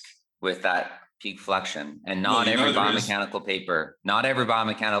disc with that peak flexion, and not every biomechanical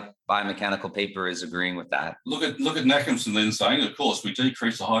paper is agreeing with that. Look at Nackhamson then saying, of course, we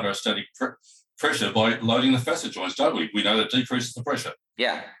decrease the hydrostatic pressure by loading the facet joints, don't we? We know that decreases the pressure.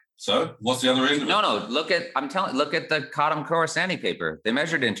 Yeah. So what's the other end of it? No. Look at the Kadam Khorassani paper. They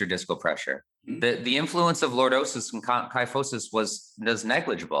measured interdiscal pressure. Mm-hmm. The influence of lordosis and kyphosis was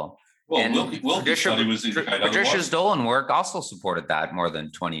negligible. Well, Wilkie's study was indicated Patricia's Dolan work also supported that more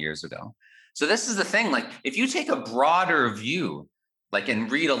than 20 years ago. So this is the thing. Like, if you take a broader view,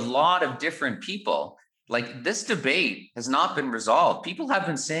 and read a lot of different people, this debate has not been resolved. People have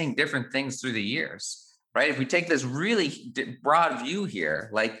been saying different things through the years. Right. If we take this really broad view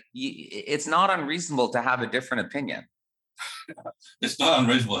here, it's not unreasonable to have a different opinion. It's not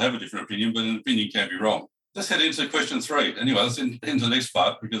unreasonable to have a different opinion, but an opinion can be wrong. Let's head into question 3. Anyway, let's into the next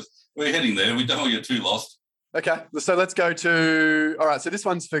part, because we're heading there. We don't want to get too lost. Okay, so let's go to. All right, so this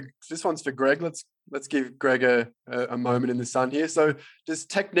one's for Greg. Let's give Greg a moment in the sun here. So, does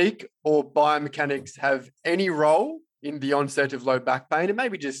technique or biomechanics have any role in the onset of low back pain? And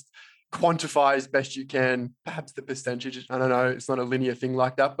maybe just quantify as best you can, perhaps the percentage. I don't know, it's not a linear thing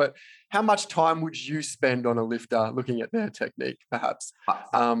like that, but how much time would you spend on a lifter looking at their technique, perhaps,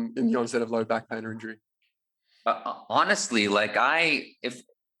 in the onset of low back pain or injury? Honestly,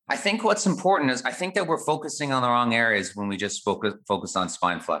 I think what's important is I think that we're focusing on the wrong areas when we just focus on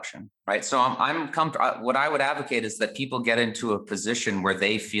spine flexion, right? So I'm comfortable. What I would advocate is that people get into a position where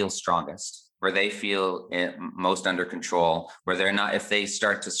they feel strongest. where they feel most under control, where they're not, if they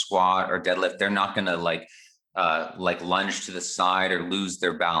start to squat or deadlift, they're not going to like lunge to the side or lose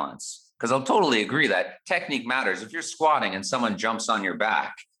their balance. Because I'll totally agree that technique matters. If you're squatting and someone jumps on your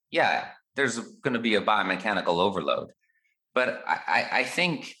back, yeah, there's going to be a biomechanical overload. But I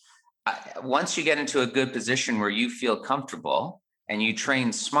think once you get into a good position where you feel comfortable and you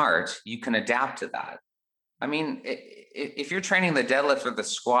train smart, you can adapt to that. I mean, if you're training the deadlift or the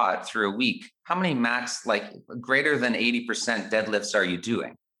squat through a week, how many max, like greater than 80% deadlifts are you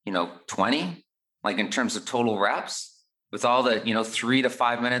doing? 20, like in terms of total reps, with all the, 3 to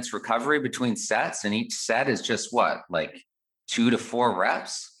 5 minutes recovery between sets, and each set is just what, like 2 to 4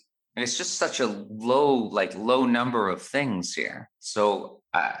 reps? And it's just such a low number of things here. So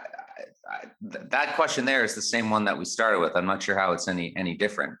that question there is the same one that we started with. I'm not sure how it's any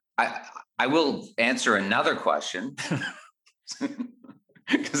different. I will answer another question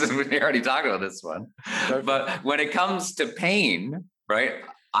because we already talked about this one. But when it comes to pain, right?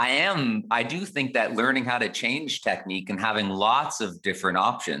 I do think that learning how to change technique and having lots of different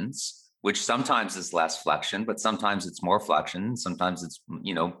options, which sometimes is less flexion, but sometimes it's more flexion. Sometimes it's,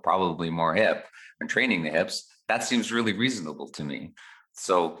 probably more hip and training the hips. That seems really reasonable to me.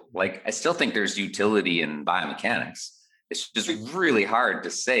 So like, I still think there's utility in biomechanics. It's just really hard to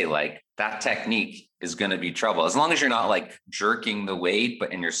say like that technique is going to be trouble. As long as you're not like jerking the weight,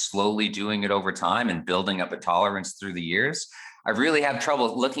 and you're slowly doing it over time and building up a tolerance through the years. I really have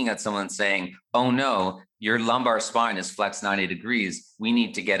trouble looking at someone saying, oh no, your lumbar spine is flexed 90 degrees. We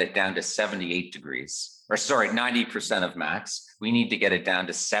need to get it down to 78 degrees. Or sorry, 90% of max. We need to get it down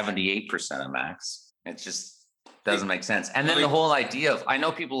to 78% of max. It just doesn't make sense. And then the whole idea of, I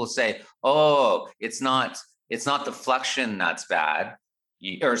know people will say, oh, it's not the flexion that's bad.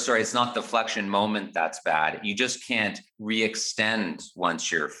 It's not the flexion moment that's bad. You just can't re-extend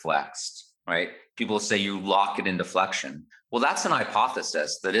once you're flexed, right? People say you lock it into flexion. Well, that's an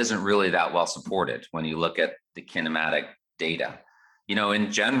hypothesis that isn't really that well supported when you look at the kinematic data.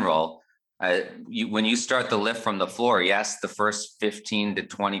 In general, when you start the lift from the floor, yes, the first 15 to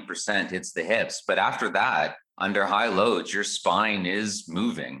 20% hits the hips. But after that, under high loads, your spine is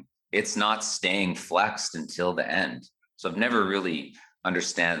moving. It's not staying flexed until the end. So I've never really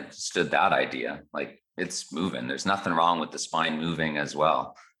understood that idea. Like, it's moving. There's nothing wrong with the spine moving as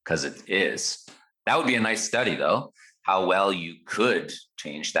well, because it is. That would be a nice study, though, how well you could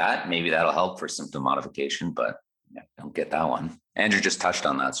change that. Maybe that'll help for symptom modification, but yeah, don't get that one. Andrew just touched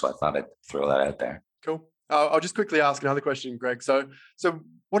on that, so I thought I'd throw that out there. Cool. I'll just quickly ask another question, Greg. So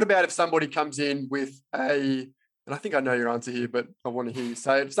what about if somebody comes in with and I think I know your answer here, but I want to hear you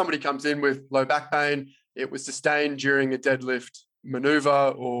say it. If somebody comes in with low back pain, it was sustained during a deadlift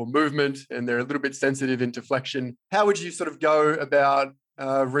maneuver or movement, and they're a little bit sensitive into flexion, how would you sort of go about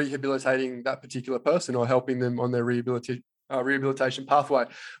rehabilitating that particular person or helping them on their rehabilitation pathway?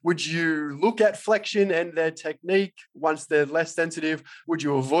 Would you look at flexion and their technique once they're less sensitive? Would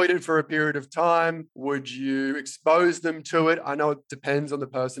you avoid it for a period of time? Would you expose them to it? I know it depends on the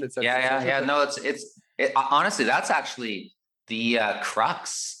person. Yeah. No, honestly, that's actually the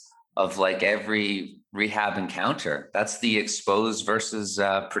crux of like every rehab encounter. That's the expose versus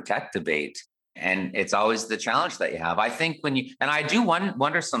protect debate. And it's always the challenge that you have. I think I do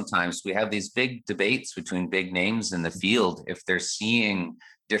wonder sometimes, we have these big debates between big names in the field if they're seeing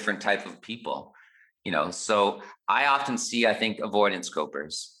different type of people, so I often see, I think, avoidance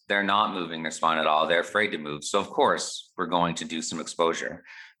scopers. They're not moving their spine at all. They're afraid to move. So of course we're going to do some exposure,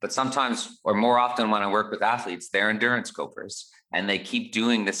 but sometimes, or more often when I work with athletes, they're endurance scopers and they keep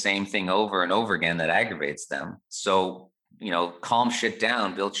doing the same thing over and over again that aggravates them. So calm shit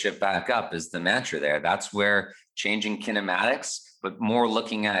down, build shit back up is the mantra there. That's where changing kinematics, but more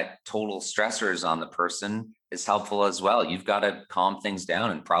looking at total stressors on the person is helpful as well. You've got to calm things down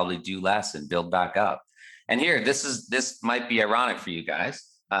and probably do less and build back up. And here, this might be ironic for you guys,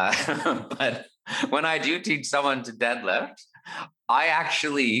 but when I do teach someone to deadlift, I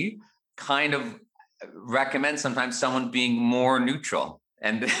actually kind of recommend sometimes someone being more neutral.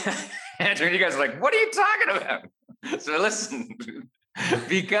 And Andrew, you guys are like, what are you talking about? So listen,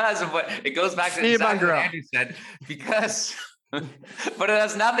 because of what it goes back to exactly what Andrew said, but it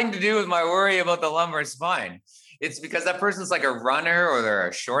has nothing to do with my worry about the lumbar spine. It's because that person's like a runner or they're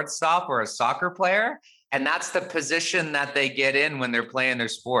a shortstop or a soccer player. And that's the position that they get in when they're playing their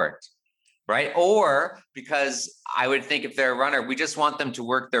sport, right? Or because I would think if they're a runner, we just want them to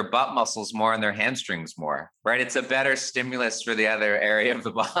work their butt muscles more and their hamstrings more, right? It's a better stimulus for the other area of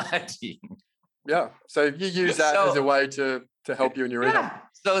the body. Yeah. So you use that as a way to help you in your rehab.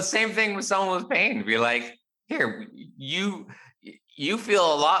 So same thing with someone with pain. Be like, here, you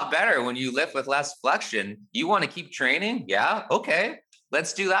feel a lot better when you lift with less flexion. You want to keep training? Yeah. Okay.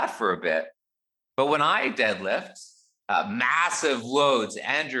 Let's do that for a bit. But when I deadlift massive loads,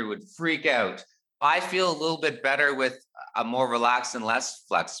 Andrew would freak out. I feel a little bit better with a more relaxed and less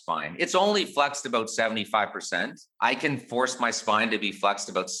flexed spine. It's only flexed about 75%. I can force my spine to be flexed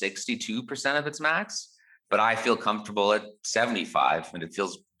about 62% of its max, but I feel comfortable at 75 and it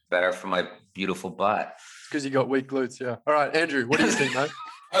feels better for my beautiful butt. Because you got weak glutes, yeah. All right, Andrew, what do you think, mate?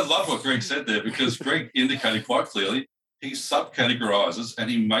 I love what Greg said there, because Greg indicated quite clearly he subcategorizes and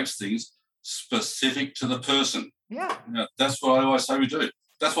he makes things specific to the person. Yeah. Now, that's what I always say we do.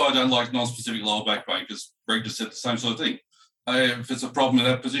 That's why I don't like non-specific lower back pain, because Greg just said the same sort of thing. If it's a problem in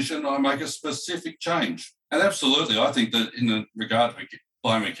that position, I make a specific change. And absolutely, I think that in regard to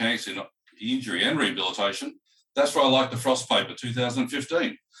biomechanics in injury and rehabilitation, that's why I like the Frost paper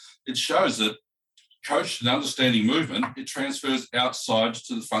 2015. It shows that coached and understanding movement, it transfers outside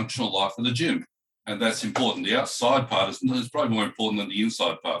to the functional life of the gym. And that's important. The outside part is probably more important than the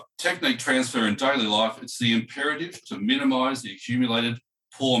inside part. Technique transfer in daily life, it's the imperative to minimize the accumulated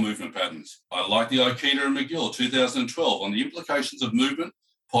poor movement patterns. I like the Aikida and McGill 2012 on the implications of movement,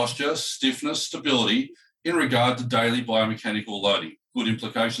 posture, stiffness, stability in regard to daily biomechanical loading. Good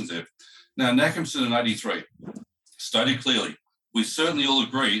implications there. Now, Nackhamson in 83 stated clearly, we certainly all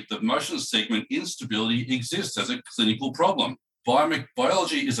agree that motion segment instability exists as a clinical problem.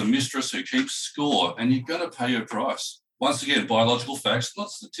 Biology is a mistress who keeps score, and you're going to pay her price. Once again, biological facts,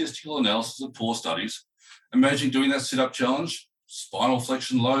 not statistical analysis of poor studies. Imagine doing that sit-up challenge, spinal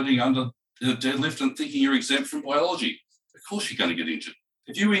flexion loading under the deadlift and thinking you're exempt from biology. Of course you're going to get injured.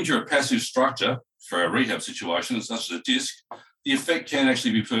 If you injure a passive structure, for a rehab situation, such as a disc, the effect can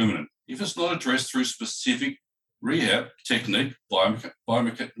actually be permanent if it's not addressed through specific rehab technique,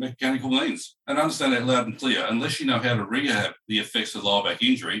 biomechanical means. And understand that loud and clear, unless you know how to rehab the effects of lower back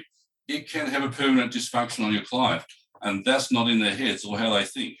injury, it can have a permanent dysfunction on your client. And that's not in their heads or how they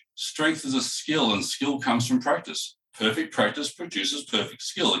think. Strength is a skill, and skill comes from practice. Perfect practice produces perfect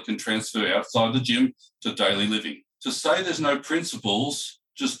skill. It can transfer outside the gym to daily living. To say there's no principles,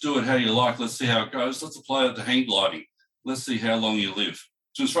 just do it how you like, let's see how it goes, let's apply it to hang gliding. Let's see how long you live.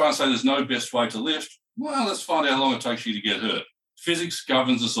 To try and say there's no best way to lift, well, let's find out how long it takes you to get hurt. Physics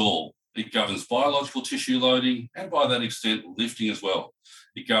governs us all. It governs biological tissue loading and, by that extent, lifting as well.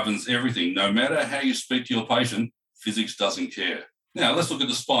 It governs everything. No matter how you speak to your patient, physics doesn't care. Now, let's look at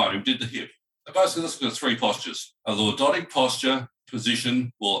the spine. We did the hip. Basically, let's look at three postures. A lordotic posture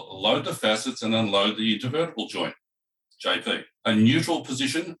position will load the facets and unload the intervertebral joint, JP. A neutral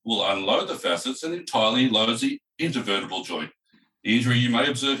position will unload the facets and entirely loads the intervertebral joint. The injury you may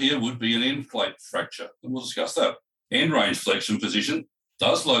observe here would be an end plate fracture, and we'll discuss that. End range flexion position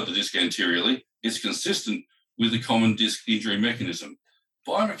does load the disc anteriorly. It's consistent with the common disc injury mechanism.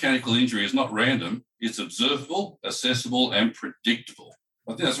 Biomechanical injury is not random. It's observable, accessible, and predictable.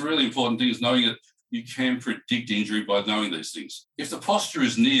 I think that's a really important thing, is knowing that you can predict injury by knowing these things. If the posture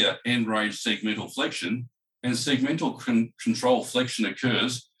is near end range segmental flexion and segmental control flexion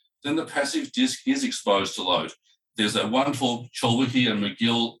occurs, then the passive disc is exposed to load. There's that wonderful Cholwicky and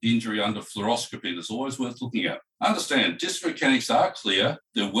McGill injury under fluoroscopy that's always worth looking at. Understand, disc mechanics are clear,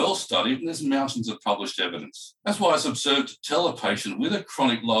 they're well studied, and there's mountains of published evidence. That's why it's absurd to tell a patient with a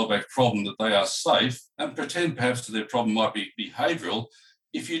chronic lower back problem that they are safe and pretend perhaps that their problem might be behavioural.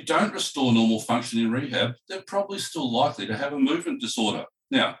 If you don't restore normal function in rehab, they're probably still likely to have a movement disorder.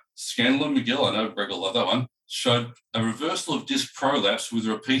 Now, Scannell and McGill, I know Greg will love that one, showed a reversal of disc prolapse with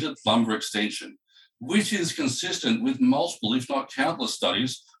repeated lumbar extension, which is consistent with multiple, if not countless,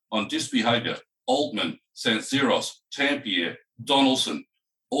 studies on disc behaviour. Altman, Sanseros, Tampier, Donaldson,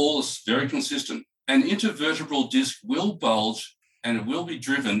 all is very consistent. An intervertebral disc will bulge and it will be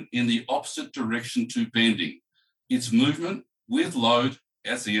driven in the opposite direction to bending. It's movement with load.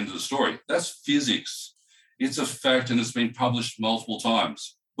 That's the end of the story. That's physics. It's a fact, and it's been published multiple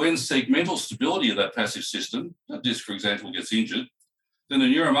times. When segmental stability of that passive system, a disc, for example, gets injured, then the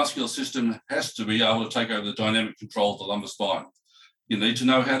neuromuscular system has to be able to take over the dynamic control of the lumbar spine. You need to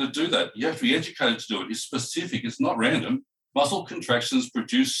know how to do that. You have to be educated to do it. It's specific. It's not random. Muscle contractions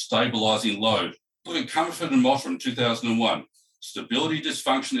produce stabilizing load. Look at Comerford and Mottram, 2001. Stability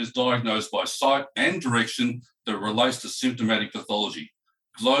dysfunction is diagnosed by site and direction that relates to symptomatic pathology.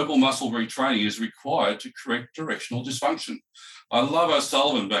 Global muscle retraining is required to correct directional dysfunction. I love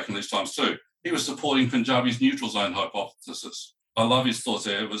O'Sullivan back in these times too. He was supporting Punjabi's neutral zone hypothesis. I love his thoughts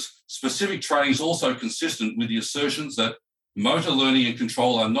there. It was specific training is also consistent with the assertions that motor learning and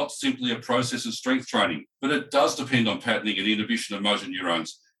control are not simply a process of strength training, but it does depend on patterning and inhibition of motor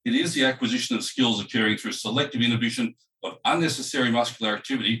neurons. It is the acquisition of skills occurring through selective inhibition of unnecessary muscular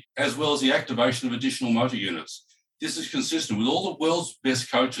activity, as well as the activation of additional motor units. This is consistent with all the world's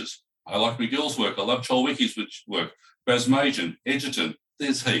best coaches. I like McGill's work. I love Cholwicki's work. Basmajian, Edgerton,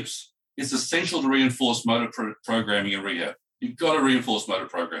 there's heaps. It's essential to reinforce motor programming in rehab. You've got to reinforce motor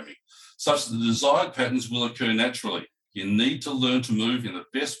programming such that the desired patterns will occur naturally. You need to learn to move in the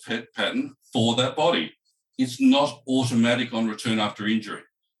best pattern for that body. It's not automatic on return after injury.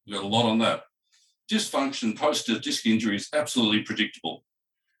 We've got a lot on that. Dysfunction post-disc injury is absolutely predictable.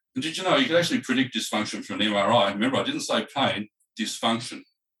 And did you know you can actually predict dysfunction from an MRI? Remember, I didn't say pain, dysfunction.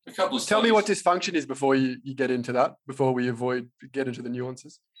 A couple of Tell me what dysfunction is before you get into that, before we get into the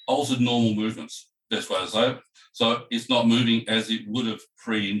nuances. Altered normal movements, best way to say it. So it's not moving as it would have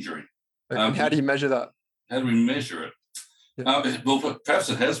pre-injury. And how do you measure that? How do we measure it? Yeah. Well, perhaps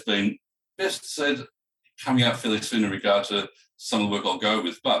it has been best said coming out fairly soon in regard to some of the work I'll go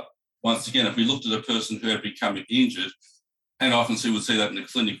with. But once again, if we looked at a person who had become injured, and often would see that in the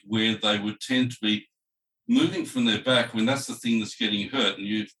clinic where they would tend to be moving from their back when that's the thing that's getting hurt and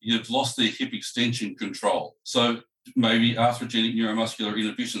you've lost their hip extension control. So maybe arthrogenic neuromuscular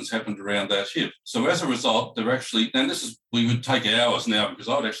inhibitions happened around that hip. So as a result, they're actually, and we would take hours now because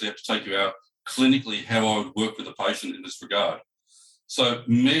I would actually have to take you out clinically how I would work with a patient in this regard. So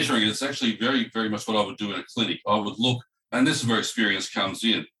measuring it's actually very, very much what I would do in a clinic. I would look, and this is where experience comes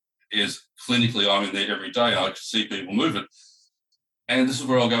in, is clinically I'm in there every day and I can see people move it. And this is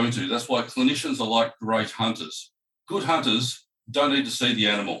where I'll go into. That's why clinicians are like great hunters. Good hunters don't need to see the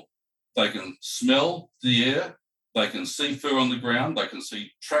animal. They can smell the air, they can see fur on the ground, they can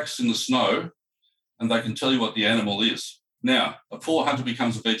see tracks in the snow, and they can tell you what the animal is. Now, a poor hunter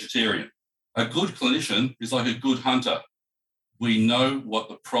becomes a vegetarian. A good clinician is like a good hunter. We know what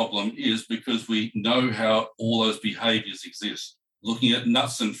the problem is because we know how all those behaviours exist. Looking at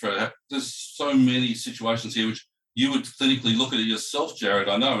nuts and fur, there's so many situations here which you would clinically look at it yourself, Jared,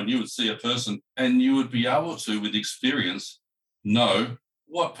 I know, and you would see a person and you would be able to, with experience, know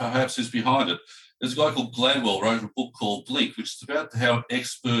what perhaps is behind it. There's a guy called Gladwell wrote a book called Blink, which is about how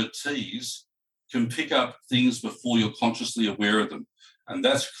expertise can pick up things before you're consciously aware of them. And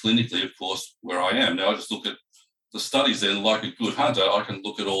that's clinically, of course, where I am. Now I just look at the studies then, like a good hunter, I can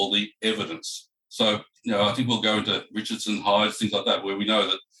look at all the evidence. So, I think we'll go into Richardson, Hyde, things like that, where we know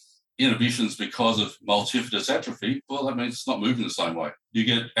that inhibitions because of multifidus atrophy, well, that means it's not moving the same way. You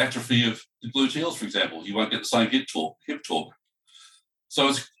get atrophy of the gluteals, for example. You won't get the same hip torque. So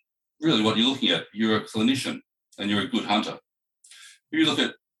it's really what you're looking at. You're a clinician and you're a good hunter. If you look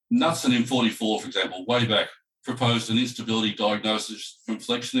at Knudsen in 44, for example, way back, proposed an instability diagnosis from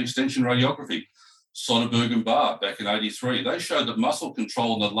flexion extension radiography. Soderberg and Barr back in 83. They showed that muscle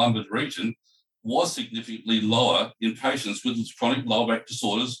control in the lumbar region was significantly lower in patients with chronic lower back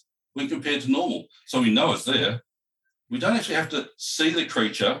disorders when compared to normal. So we know it's there. We don't actually have to see the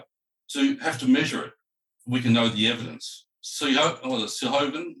creature to have to measure it. We can know the evidence.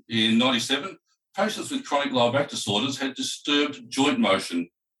 Sehoven in 97, patients with chronic lower back disorders had disturbed joint motion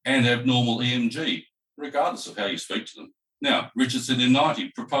and abnormal EMG, regardless of how you speak to them. Now, Richardson in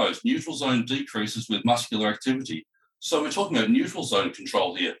 90 proposed neutral zone decreases with muscular activity. So we're talking about neutral zone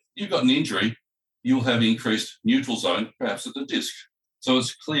control here. You've got an injury, you'll have increased neutral zone, perhaps at the disc. So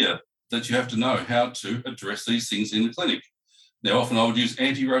it's clear that you have to know how to address these things in the clinic. Now, often I would use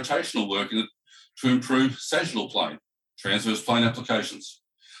anti-rotational work to improve sagittal plane, transverse plane applications.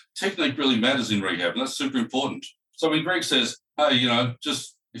 Technique really matters in rehab, and that's super important. So when Greg says, hey,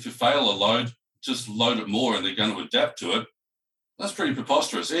 just if you fail a load, just load it more and they're going to adapt to it, that's pretty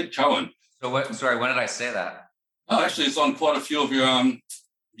preposterous. Ed Cohen. So when did I say that? Oh, actually, it's on quite a few of your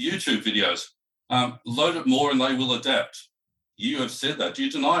YouTube videos. Load it more and they will adapt. You have said that. Do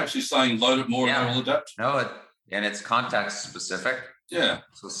you deny actually saying load it more and they will adapt? No, and it's context specific. Yeah.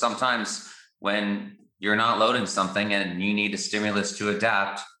 So sometimes when you're not loading something and you need a stimulus to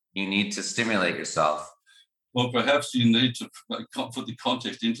adapt, you need to stimulate yourself. Well, perhaps you need to put the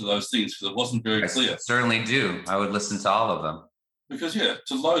context into those things because it wasn't very clear. I certainly do. I would listen to all of them. Because,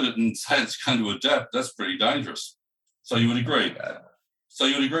 to load it and say it's going to adapt, that's pretty dangerous. So you would agree. So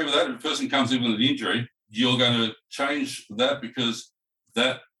you would agree with that? If a person comes in with an injury, you're going to change that because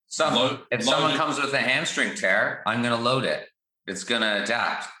that... If someone comes with a hamstring tear, I'm going to load it. It's going to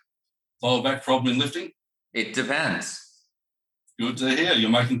adapt. Lower back problem in lifting? It depends. Good to hear. You're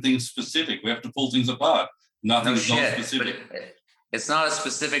making things specific. We have to pull things apart. Nothing is not specific. It's not a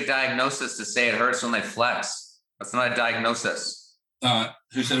specific diagnosis to say it hurts when they flex. That's not a diagnosis.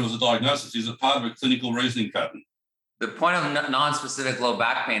 Who said it was a diagnosis? Is it part of a clinical reasoning pattern? The point of non-specific low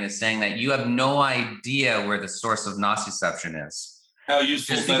back pain is saying that you have no idea where the source of nociception is. How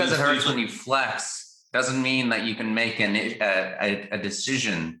useful just because it hurts when you flex Doesn't mean that you can make a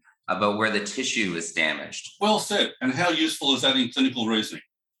decision about where the tissue is damaged. Well said. And how useful is that in clinical reasoning?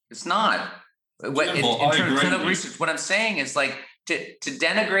 It's not. In terms of clinical research, what I'm saying is like to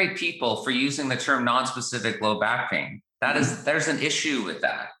denigrate people for using the term non-specific low back pain. There's an issue with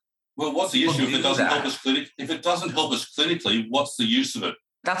that. Well, what's the issue if it doesn't help us clinically? If it doesn't help us clinically, what's the use of it?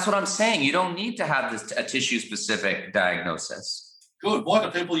 That's what I'm saying. You don't need to have a tissue-specific diagnosis. Good. Why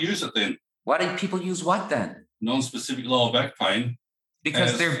do people use it then? Why do people use what then? Non-specific lower back pain.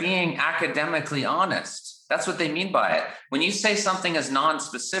 Because they're being academically honest. That's what they mean by it. When you say something is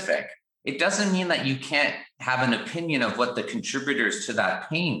non-specific, it doesn't mean that you can't have an opinion of what the contributors to that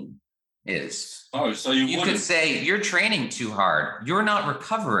pain is. Oh, so you could say you're training too hard. You're not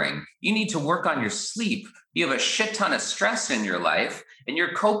recovering. You need to work on your sleep. You have a shit ton of stress in your life, and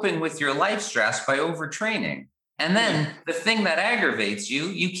you're coping with your life stress by overtraining. And then the thing that aggravates you,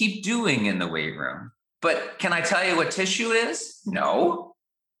 you keep doing in the weight room. But can I tell you what tissue is? No.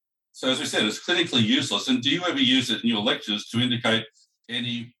 So as we said, it's clinically useless. And do you ever use it in your lectures to indicate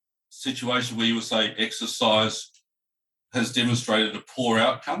any situation where you would say exercise has demonstrated a poor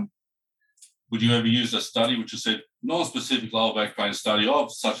outcome? Would you ever use a study which has said non-specific lower back pain study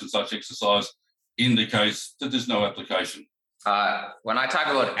of such and such exercise indicates that there's no application? When I talk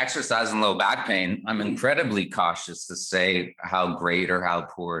about exercise and low back pain, I'm incredibly cautious to say how great or how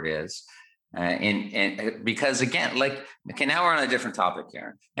poor it is. And because again, now we're on a different topic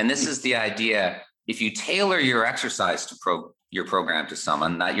here. And this is the idea, if you tailor your exercise to your program to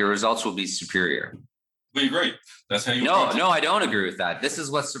someone, that your results will be superior. We agree. That's how you No, I don't agree with that. This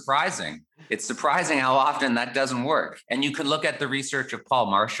is what's surprising. It's surprising how often that doesn't work. And you could look at the research of Paul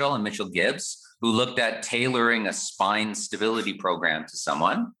Marshall and Mitchell Gibbs, who looked at tailoring a spine stability program to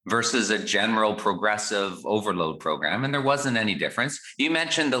someone versus a general progressive overload program. And there wasn't any difference. You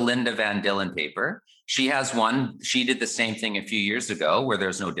mentioned the Linda Van Dillen paper. She has one. She did the same thing a few years ago where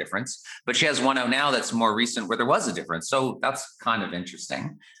there's no difference, but she has one out now that's more recent where there was a difference. So that's kind of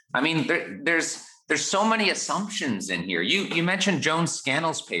interesting. I mean, there's so many assumptions in here. You mentioned Jones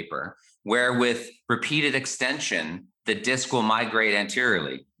Scannell's paper, where with repeated extension, the disc will migrate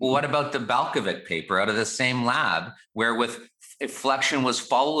anteriorly. Well, what about the Balkovic paper out of the same lab, where with flexion was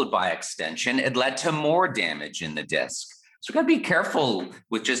followed by extension, it led to more damage in the disc? So we got to be careful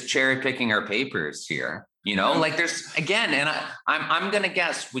with just cherry picking our papers here. You know, like there's again, and I'm going to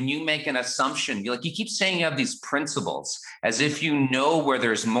guess when you make an assumption, you keep saying you have these principles as if you know where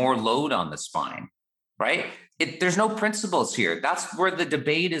there's more load on the spine, right? There's no principles here. That's where the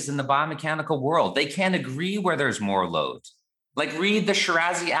debate is in the biomechanical world. They can't agree where there's more load. Like read the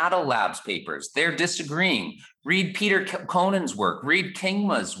Shirazi Adel Labs papers. They're disagreeing. Read Peter Conan's work. Read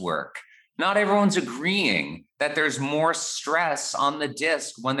Kingma's work. Not everyone's agreeing that there's more stress on the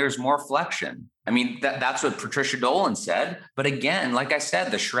disc when there's more flexion. I mean, that's what Patricia Dolan said. But again, like I said,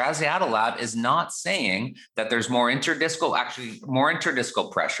 the Shirazi Adel Lab is not saying that there's more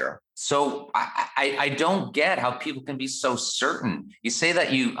interdiscal pressure. So I don't get how people can be so certain. You say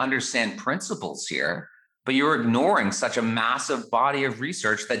that you understand principles here, but you're ignoring such a massive body of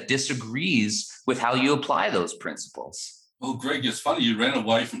research that disagrees with how you apply those principles. Well, Greg, it's funny. You ran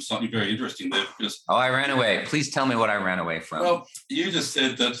away from something very interesting there because... Oh, I ran away. Please tell me what I ran away from. Well, you just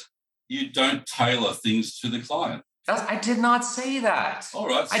said that you don't tailor things to the client. I did not say that. All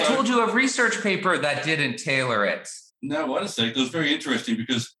right. I told you a research paper that didn't tailor it. No, wait a second. It was very interesting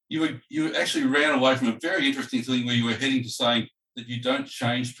because you actually ran away from a very interesting thing where you were heading to saying that you don't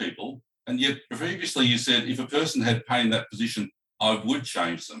change people. And yet previously you said if a person had pain in that position, I would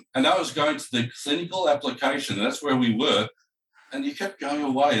change them. And I was going to the clinical application, and that's where we were. And you kept going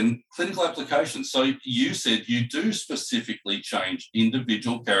away and clinical application. So you said you do specifically change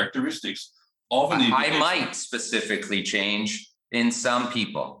individual characteristics of an individual. I might specifically change in some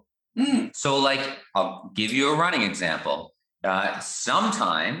people. So I'll give you a running example.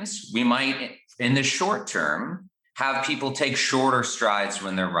 Sometimes we might, in the short term, have people take shorter strides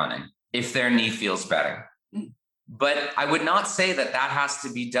when they're running if their knee feels better. But I would not say that has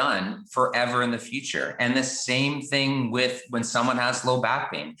to be done forever in the future. And the same thing with when someone has low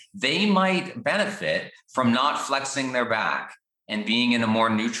back pain. They might benefit from not flexing their back and being in a more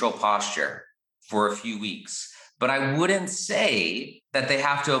neutral posture for a few weeks. But I wouldn't say that they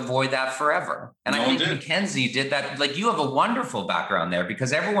have to avoid that forever. And I think Mackenzie did that. Like, you have a wonderful background there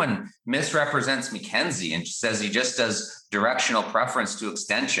because everyone misrepresents Mackenzie and says he just does directional preference to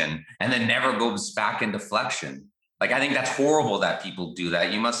extension and then never goes back into flexion. Like, I think that's horrible that people do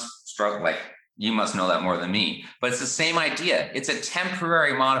that. You must struggle. You must know that more than me. But it's the same idea. It's a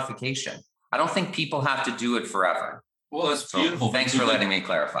temporary modification. I don't think people have to do it forever. Well, that's beautiful. Thanks for letting me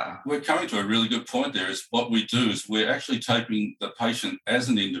clarify. We're coming to a really good point there. Is what we do is we're actually taking the patient as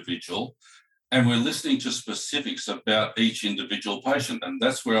an individual and we're listening to specifics about each individual patient. And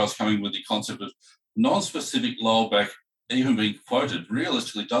that's where I was coming with the concept of non-specific lower back, even being quoted,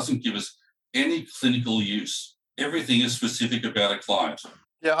 realistically doesn't give us any clinical use. Everything is specific about a client.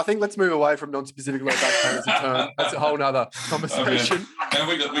 Yeah, I think let's move away from non-specific low back pain as a term. That's a whole nother conversation. And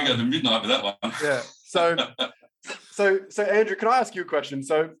we go to midnight with that one. Yeah. So Andrew, can I ask you a question?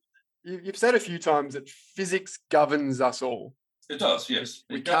 So you've said a few times that physics governs us all. It does, yes.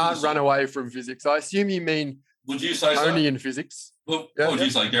 We can't run away from physics. I assume you mean would you say only so? In physics. Well, what would you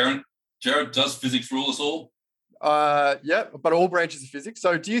say, Garrett? Jared, does physics rule us all? Yeah, but all branches of physics.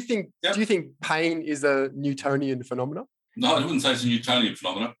 So do you think pain is a Newtonian phenomenon? No, I wouldn't say it's a Newtonian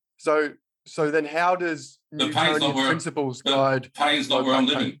phenomenon. So then how does Newtonian principles guide? Pain's not where I'm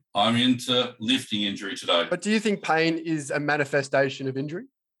living. I'm into lifting injury today. But do you think pain is a manifestation of injury?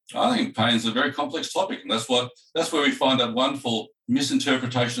 I think pain is a very complex topic, and that's where we find that wonderful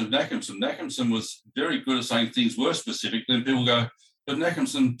misinterpretation of Nackhamson. Nackhamson was very good at saying things were specific. Then people go, but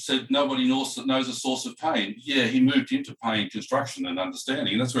Nackhamson said nobody knows the source of pain. Yeah, he moved into pain construction and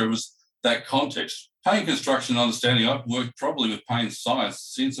understanding. And that's where it was that context. Pain construction and understanding, I've worked probably with pain science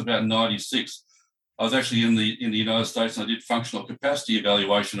since about 96. I was actually in the United States and I did functional capacity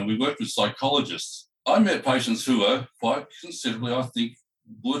evaluation, and we worked with psychologists. I met patients who were quite considerably, I think,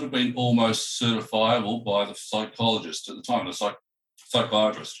 would have been almost certifiable by the psychologist at the time, the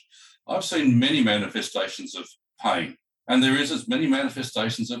psychiatrist. I've seen many manifestations of pain, and there is as many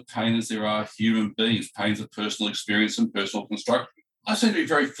manifestations of pain as there are human beings. Pain's a personal experience and personal construction. I seem to be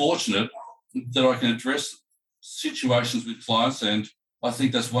very fortunate that I can address situations with clients, and I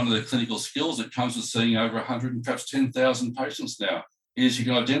think that's one of the clinical skills that comes with seeing over 100 and perhaps 10,000 patients now, is you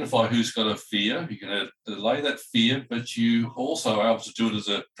can identify who's got a fear, you can allay that fear, but you also are able to do it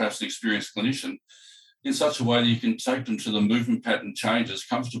as perhaps an experienced clinician in such a way that you can take them to the movement pattern changes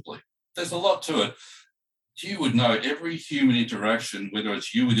comfortably. There's a lot to it. You would know every human interaction, whether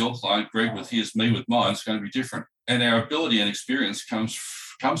it's you with your client, Greg with his, me with mine, is going to be different. And our ability and experience comes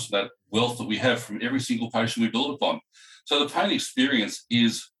from that wealth that we have from every single patient we build upon. So the pain experience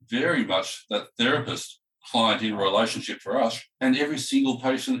is very much that therapist-client in relationship for us, and every single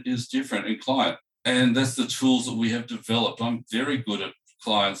patient is different in client. And that's the tools that we have developed. I'm very good at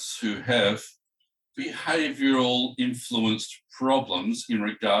clients who have behavioural influenced problems in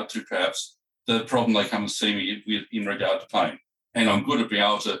regard to perhaps the problem they come and see me with in regard to pain. And I'm good at being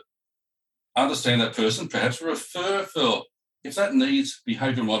able to understand that person, perhaps refer for, if that needs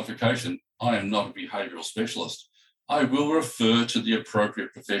behavioural modification, I am not a behavioural specialist. I will refer to the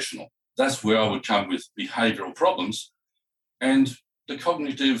appropriate professional. That's where I would come with behavioural problems. And the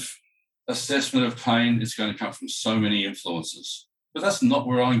cognitive assessment of pain is going to come from so many influences. But that's not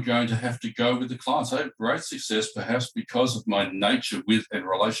where I'm going to have to go with the clients. I have great success, perhaps because of my nature with and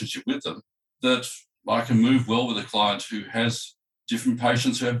relationship with them, that I can move well with a client who has different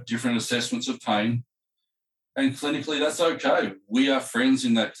patients who have different assessments of pain. And clinically, that's okay. We are friends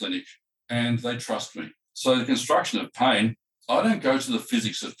in that clinic and they trust me. So the construction of pain, I don't go to the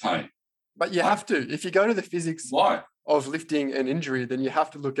physics of pain. But you have to. If you go to the physics Why? Of lifting an injury, then you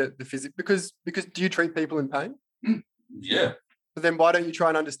have to look at the physics. Because do you treat people in pain? Yeah. But then why don't you try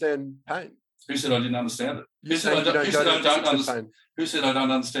and understand pain? Who said I didn't understand it? Who said I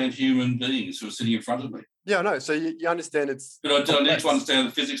don't understand human beings who are sitting in front of me? Yeah, no. So you understand it's... But I need to understand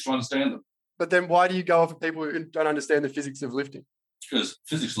the physics to understand them. But then why do you go off of people who don't understand the physics of lifting? Because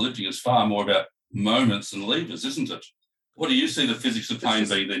physics of lifting is far more about moments and levers, isn't it? What do you see the physics of pain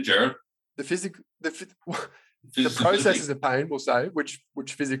being then, Jared? The processes of pain, we'll say, which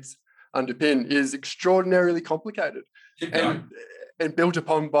physics underpin, is extraordinarily complicated and built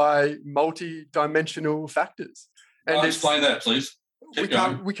upon by multi-dimensional factors. And explain that, please. We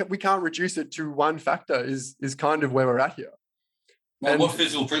can't reduce it to one factor. Is kind of where we're at here. Well, what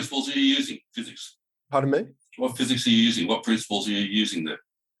physical principles are you using? Physics. Pardon me? What physics are you using? What principles are you using there?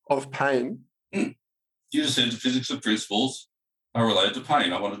 Of pain. You just said the physics of principles are related to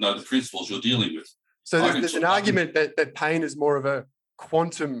pain. I want to know the principles you're dealing with. So there's an argument that pain is more of a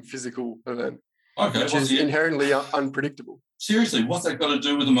quantum physical event, which is inherently unpredictable. Seriously, what's that got to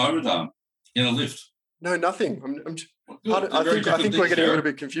do with the moment arm in a lift? No, nothing. I think we're getting a little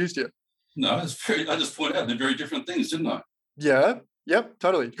bit confused here. No, I just pointed out they're very different things, didn't I? Yeah. Yep.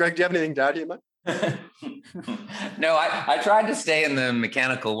 Totally. Greg, do you have anything to add here, mate? No, I tried to stay in the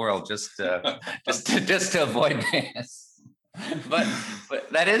mechanical world just to avoid this. But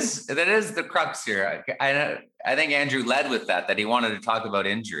that is the crux here. I think Andrew led with that he wanted to talk about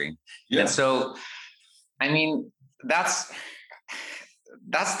injury. Yeah. And so, I mean, that's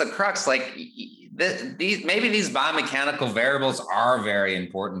the crux. Like these biomechanical variables are very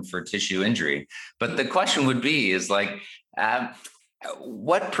important for tissue injury, but the question would be is like,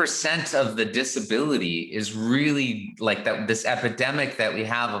 what percent of the disability is really like that? This epidemic that we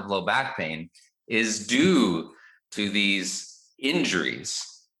have of low back pain is due to these injuries.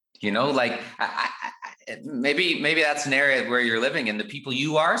 Like maybe that's an area where you're living and the people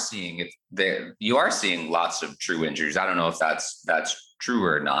you are seeing, you are seeing lots of true injuries. I don't know if that's true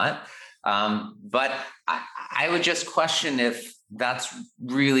or not. But I would just question if that's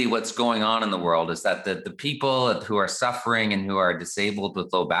really what's going on in the world, is that the people who are suffering and who are disabled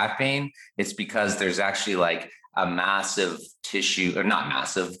with low back pain, it's because there's actually like a massive tissue, or not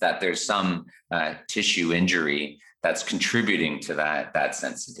massive, that there's some tissue injury that's contributing to that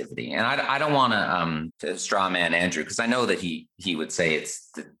sensitivity. And I don't want to straw man Andrew, because I know that he would say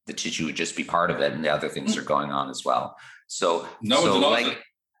it's the tissue would just be part of it and the other things are going on as well. So so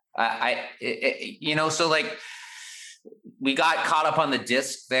like we got caught up on the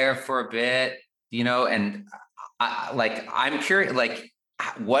disc there for a bit, and I'm curious, like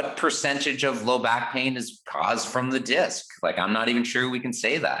what percentage of low back pain is caused from the disc? Like, I'm not even sure we can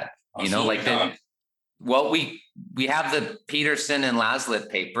say that, we have the Peterson and Laslett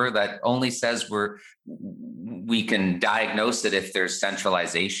paper that only says we can diagnose it if there's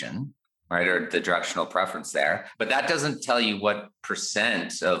centralization, right? Or the directional preference there. But that doesn't tell you what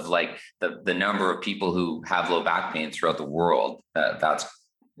percent of like the number of people who have low back pain throughout the world that's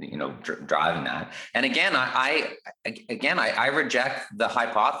driving that. And again, I reject the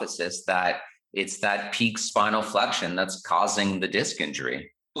hypothesis that it's that peak spinal flexion that's causing the disc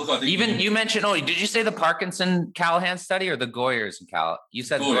injury. Look, even you mentioned, did you say the Parkinson Callahan study or the Goyers and Callahan? You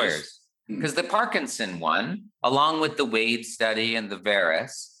said Goyers. Because the Parkinson one, along with the Wade study and the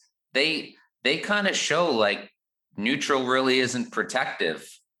Veris, they kind of show like neutral really isn't protective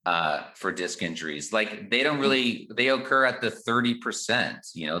for disc injuries. Like they occur at the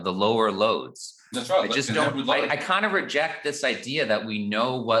 30%, the lower loads. That's right. I kind of reject this idea that we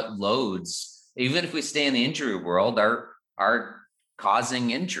know what loads, even if we stay in the injury world, are causing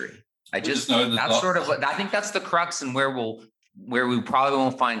injury. I think that's the crux, and where we probably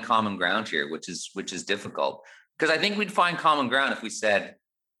won't find common ground here, which is difficult. Because I think we'd find common ground if we said,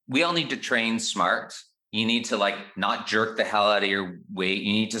 we all need to train smart. You need to like not jerk the hell out of your weight.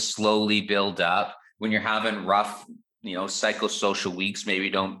 You need to slowly build up. When you're having rough, psychosocial weeks, maybe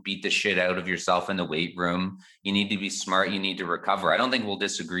don't beat the shit out of yourself in the weight room. You need to be smart. You need to recover. I don't think we'll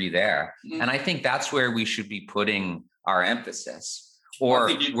disagree there. Mm-hmm. And I think that's where we should be putting our emphasis.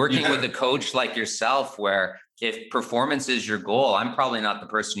 Or working with a coach like yourself, where if performance is your goal, I'm probably not the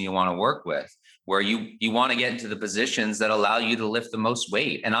person you want to work with, where you want to get into the positions that allow you to lift the most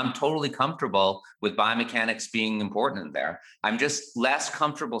weight. And I'm totally comfortable with biomechanics being important there. I'm just less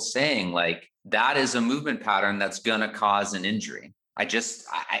comfortable saying like that is a movement pattern that's going to cause an injury. I just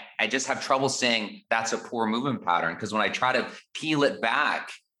have trouble saying that's a poor movement pattern, because when I try to peel it back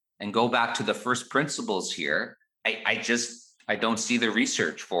and go back to the first principles here, I don't see the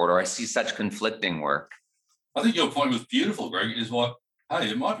research for it, or I see such conflicting work. I think your point was beautiful, Greg, is what, hey,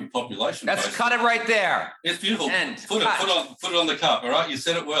 it might be population. Let's cut it right there. It's beautiful. Put it on the cup, all right? You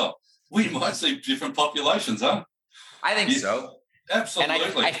said it well. We might see different populations, huh? I think so. Absolutely.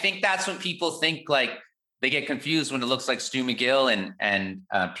 And I think that's when people think like they get confused when it looks like Stu McGill and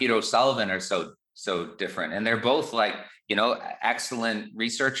Peter O'Sullivan are so different. And they're both like, excellent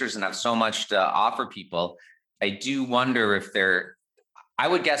researchers and have so much to offer people. I do wonder if I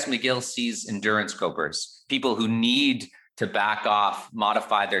would guess McGill sees endurance copers, people who need to back off,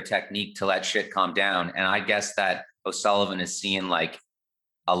 modify their technique to let shit calm down. And I guess that O'Sullivan is seeing like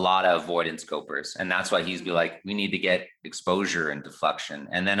a lot of avoidance copers. And that's why he's be like, we need to get exposure and deflection.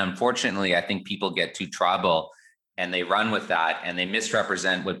 And then unfortunately, I think people get too tribal and they run with that and they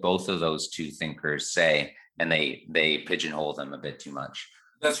misrepresent what both of those two thinkers say. And they pigeonhole them a bit too much.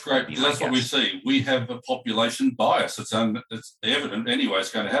 That's great, because that's what we see. We have a population bias. It's evident anyway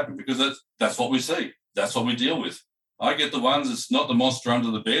it's going to happen, because that's what we see. That's what we deal with. I get the ones, it's not the monster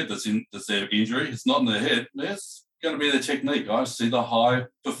under the bed that's their injury. It's not in their head. It's going to be their technique. I see the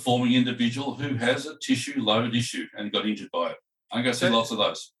high-performing individual who has a tissue load issue and got injured by it. I'm going to see lots of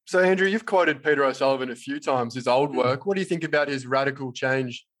those. So, Andrew, you've quoted Peter O'Sullivan a few times, his old work. What do you think about his radical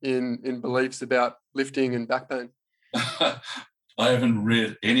change in beliefs about lifting and back pain? I haven't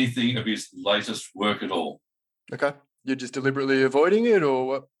read anything of his latest work at all. Okay. You're just deliberately avoiding it, or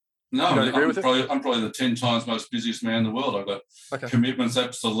what? No, I'm probably the 10 times most busiest man in the world. I've got commitments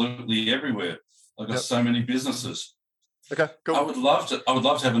absolutely everywhere. I've got so many businesses. Okay, cool. I would love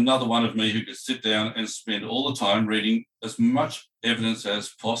to have another one of me who could sit down and spend all the time reading as much evidence as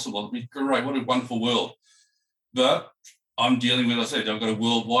possible. It'd be great. What a wonderful world. But I'm dealing with, I said, I've got a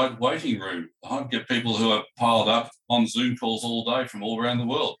worldwide waiting room. I get people who are piled up on Zoom calls all day from all around the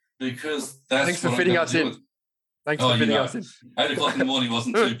world because that's Thanks for fitting us in. Thanks for fitting us in. 8 o'clock in the morning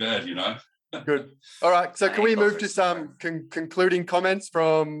wasn't too bad, Good. All right. So can we move to some concluding comments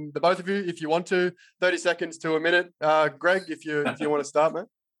from the both of you, if you want to? 30 seconds to a minute. Greg, if you want to start, mate.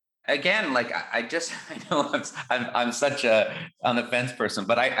 Again, like I know I'm such a on the fence person,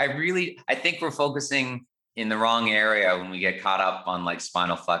 but I think we're focusing in the wrong area when we get caught up on like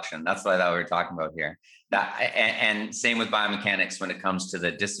spinal flexion. That's what I thought we were talking about here. And same with biomechanics when it comes to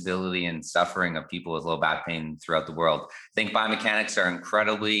the disability and suffering of people with low back pain throughout the world. I think biomechanics are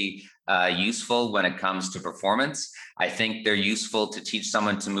incredibly useful when it comes to performance. I think they're useful to teach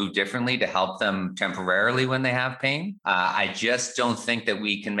someone to move differently, to help them temporarily when they have pain. I just don't think that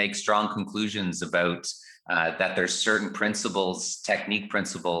we can make strong conclusions about that there's certain principles, technique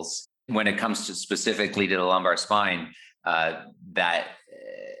principles, when it comes to specifically to the lumbar spine,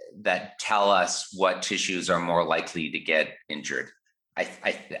 that tell us what tissues are more likely to get injured. I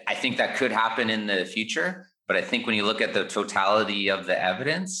think that could happen in the future, but I think when you look at the totality of the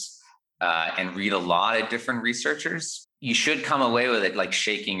evidence and read a lot of different researchers, you should come away with it like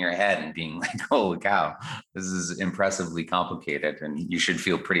shaking your head and being like, holy cow, this is impressively complicated, and you should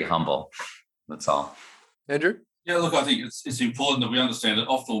feel pretty humble. That's all. Andrew? Yeah, look, I think it's important that we understand that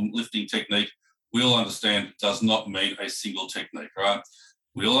optimal lifting technique, we all understand, does not mean a single technique, right?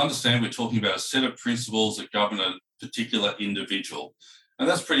 We all understand we're talking about a set of principles that govern a particular individual. And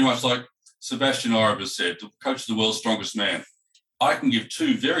that's pretty much like Sebastian Oreb has said, the coach of the world's strongest man. I can give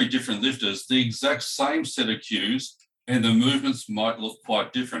two very different lifters the exact same set of cues and the movements might look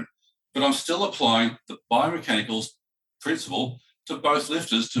quite different. But I'm still applying the biomechanical principle to both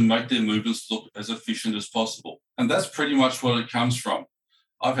lifters to make their movements look as efficient as possible. And that's pretty much what it comes from.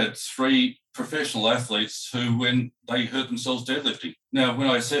 I've had 3 professional athletes who, when they hurt themselves deadlifting. Now, when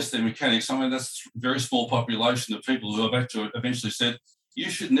I assess their mechanics, I mean, that's a very small population of people who have actually eventually said, you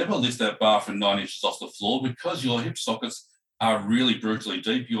should never lift that bar from 9 inches off the floor because your hip sockets are really brutally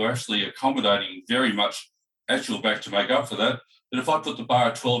deep. You're actually accommodating very much at your back to make up for that. But if I put the bar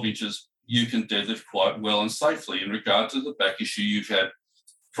at 12 inches, you can deadlift quite well and safely in regard to the back issue you've had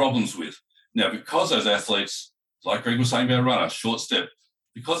problems with. Now, because those athletes, like Greg was saying about a runner, short step,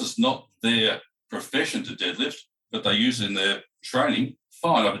 because it's not their profession to deadlift, but they use it in their training,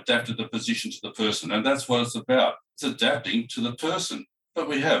 fine, I've adapted the position to the person. And that's what it's about. It's adapting to the person. But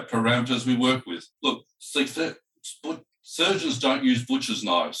we have parameters we work with. Look, surgeons don't use butcher's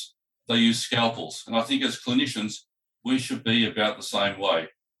knives. They use scalpels. And I think as clinicians, we should be about the same way.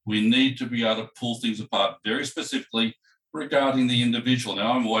 We need to be able to pull things apart very specifically regarding the individual.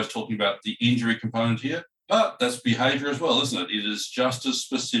 Now, I'm always talking about the injury component here, but that's behavior as well, isn't it? It is just as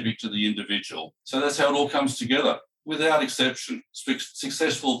specific to the individual. So that's how it all comes together. Without exception,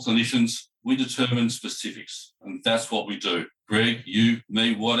 successful clinicians, we determine specifics, and that's what we do. Greg, you,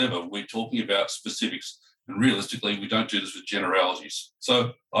 me, whatever, we're talking about specifics. And realistically, we don't do this with generalities.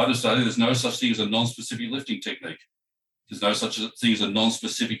 So I just say there's no such thing as a non-specific lifting technique. There's no such thing as a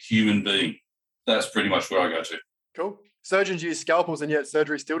non-specific human being. That's pretty much where I go to. Cool. Surgeons use scalpels and yet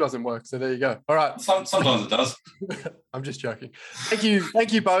surgery still doesn't work. So there you go. All right. Sometimes it does. I'm just joking.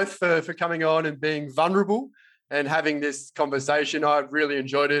 Thank you both for coming on and being vulnerable and having this conversation. I really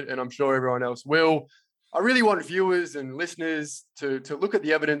enjoyed it, and I'm sure everyone else will. I really want viewers and listeners to look at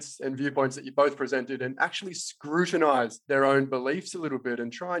the evidence and viewpoints that you both presented and actually scrutinize their own beliefs a little bit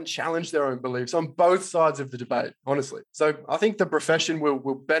and try and challenge their own beliefs on both sides of the debate, honestly. So I think the profession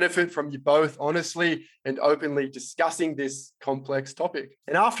will benefit from you both honestly and openly discussing this complex topic.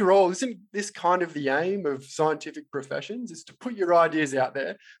 And after all, isn't this kind of the aim of scientific professions, is to put your ideas out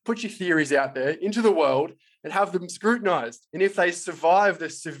there, put your theories out there into the world and have them scrutinized. And if they survive the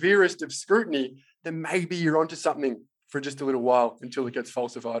severest of scrutiny, then maybe you're onto something for just a little while until it gets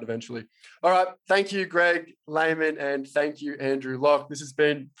falsified eventually. All right. Thank you, Greg Lehman, and thank you, Andrew Locke. This has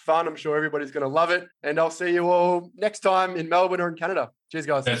been fun. I'm sure everybody's going to love it. And I'll see you all next time in Melbourne or in Canada. Cheers,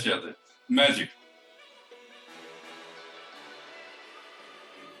 guys. Catch you out there. Magic.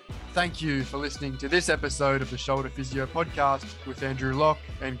 Thank you for listening to this episode of the Shoulder Physio podcast with Andrew Locke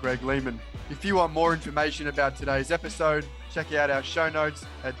and Greg Lehman. If you want more information about today's episode, check out our show notes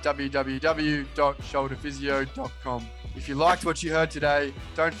at www.shoulderphysio.com. If you liked what you heard today,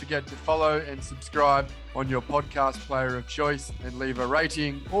 don't forget to follow and subscribe on your podcast player of choice and leave a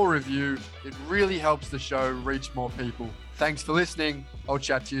rating or review. It really helps the show reach more people. Thanks for listening. I'll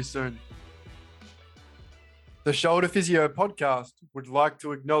chat to you soon. The Shoulder Physio podcast would like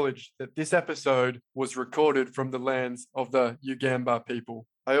to acknowledge that this episode was recorded from the lands of the Ugamba people.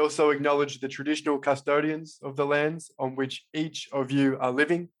 I also acknowledge the traditional custodians of the lands on which each of you are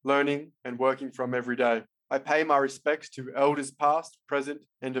living, learning, and working from every day. I pay my respects to elders past, present,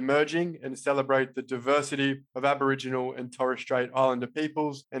 and emerging, and celebrate the diversity of Aboriginal and Torres Strait Islander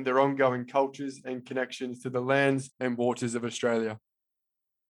peoples and their ongoing cultures and connections to the lands and waters of Australia.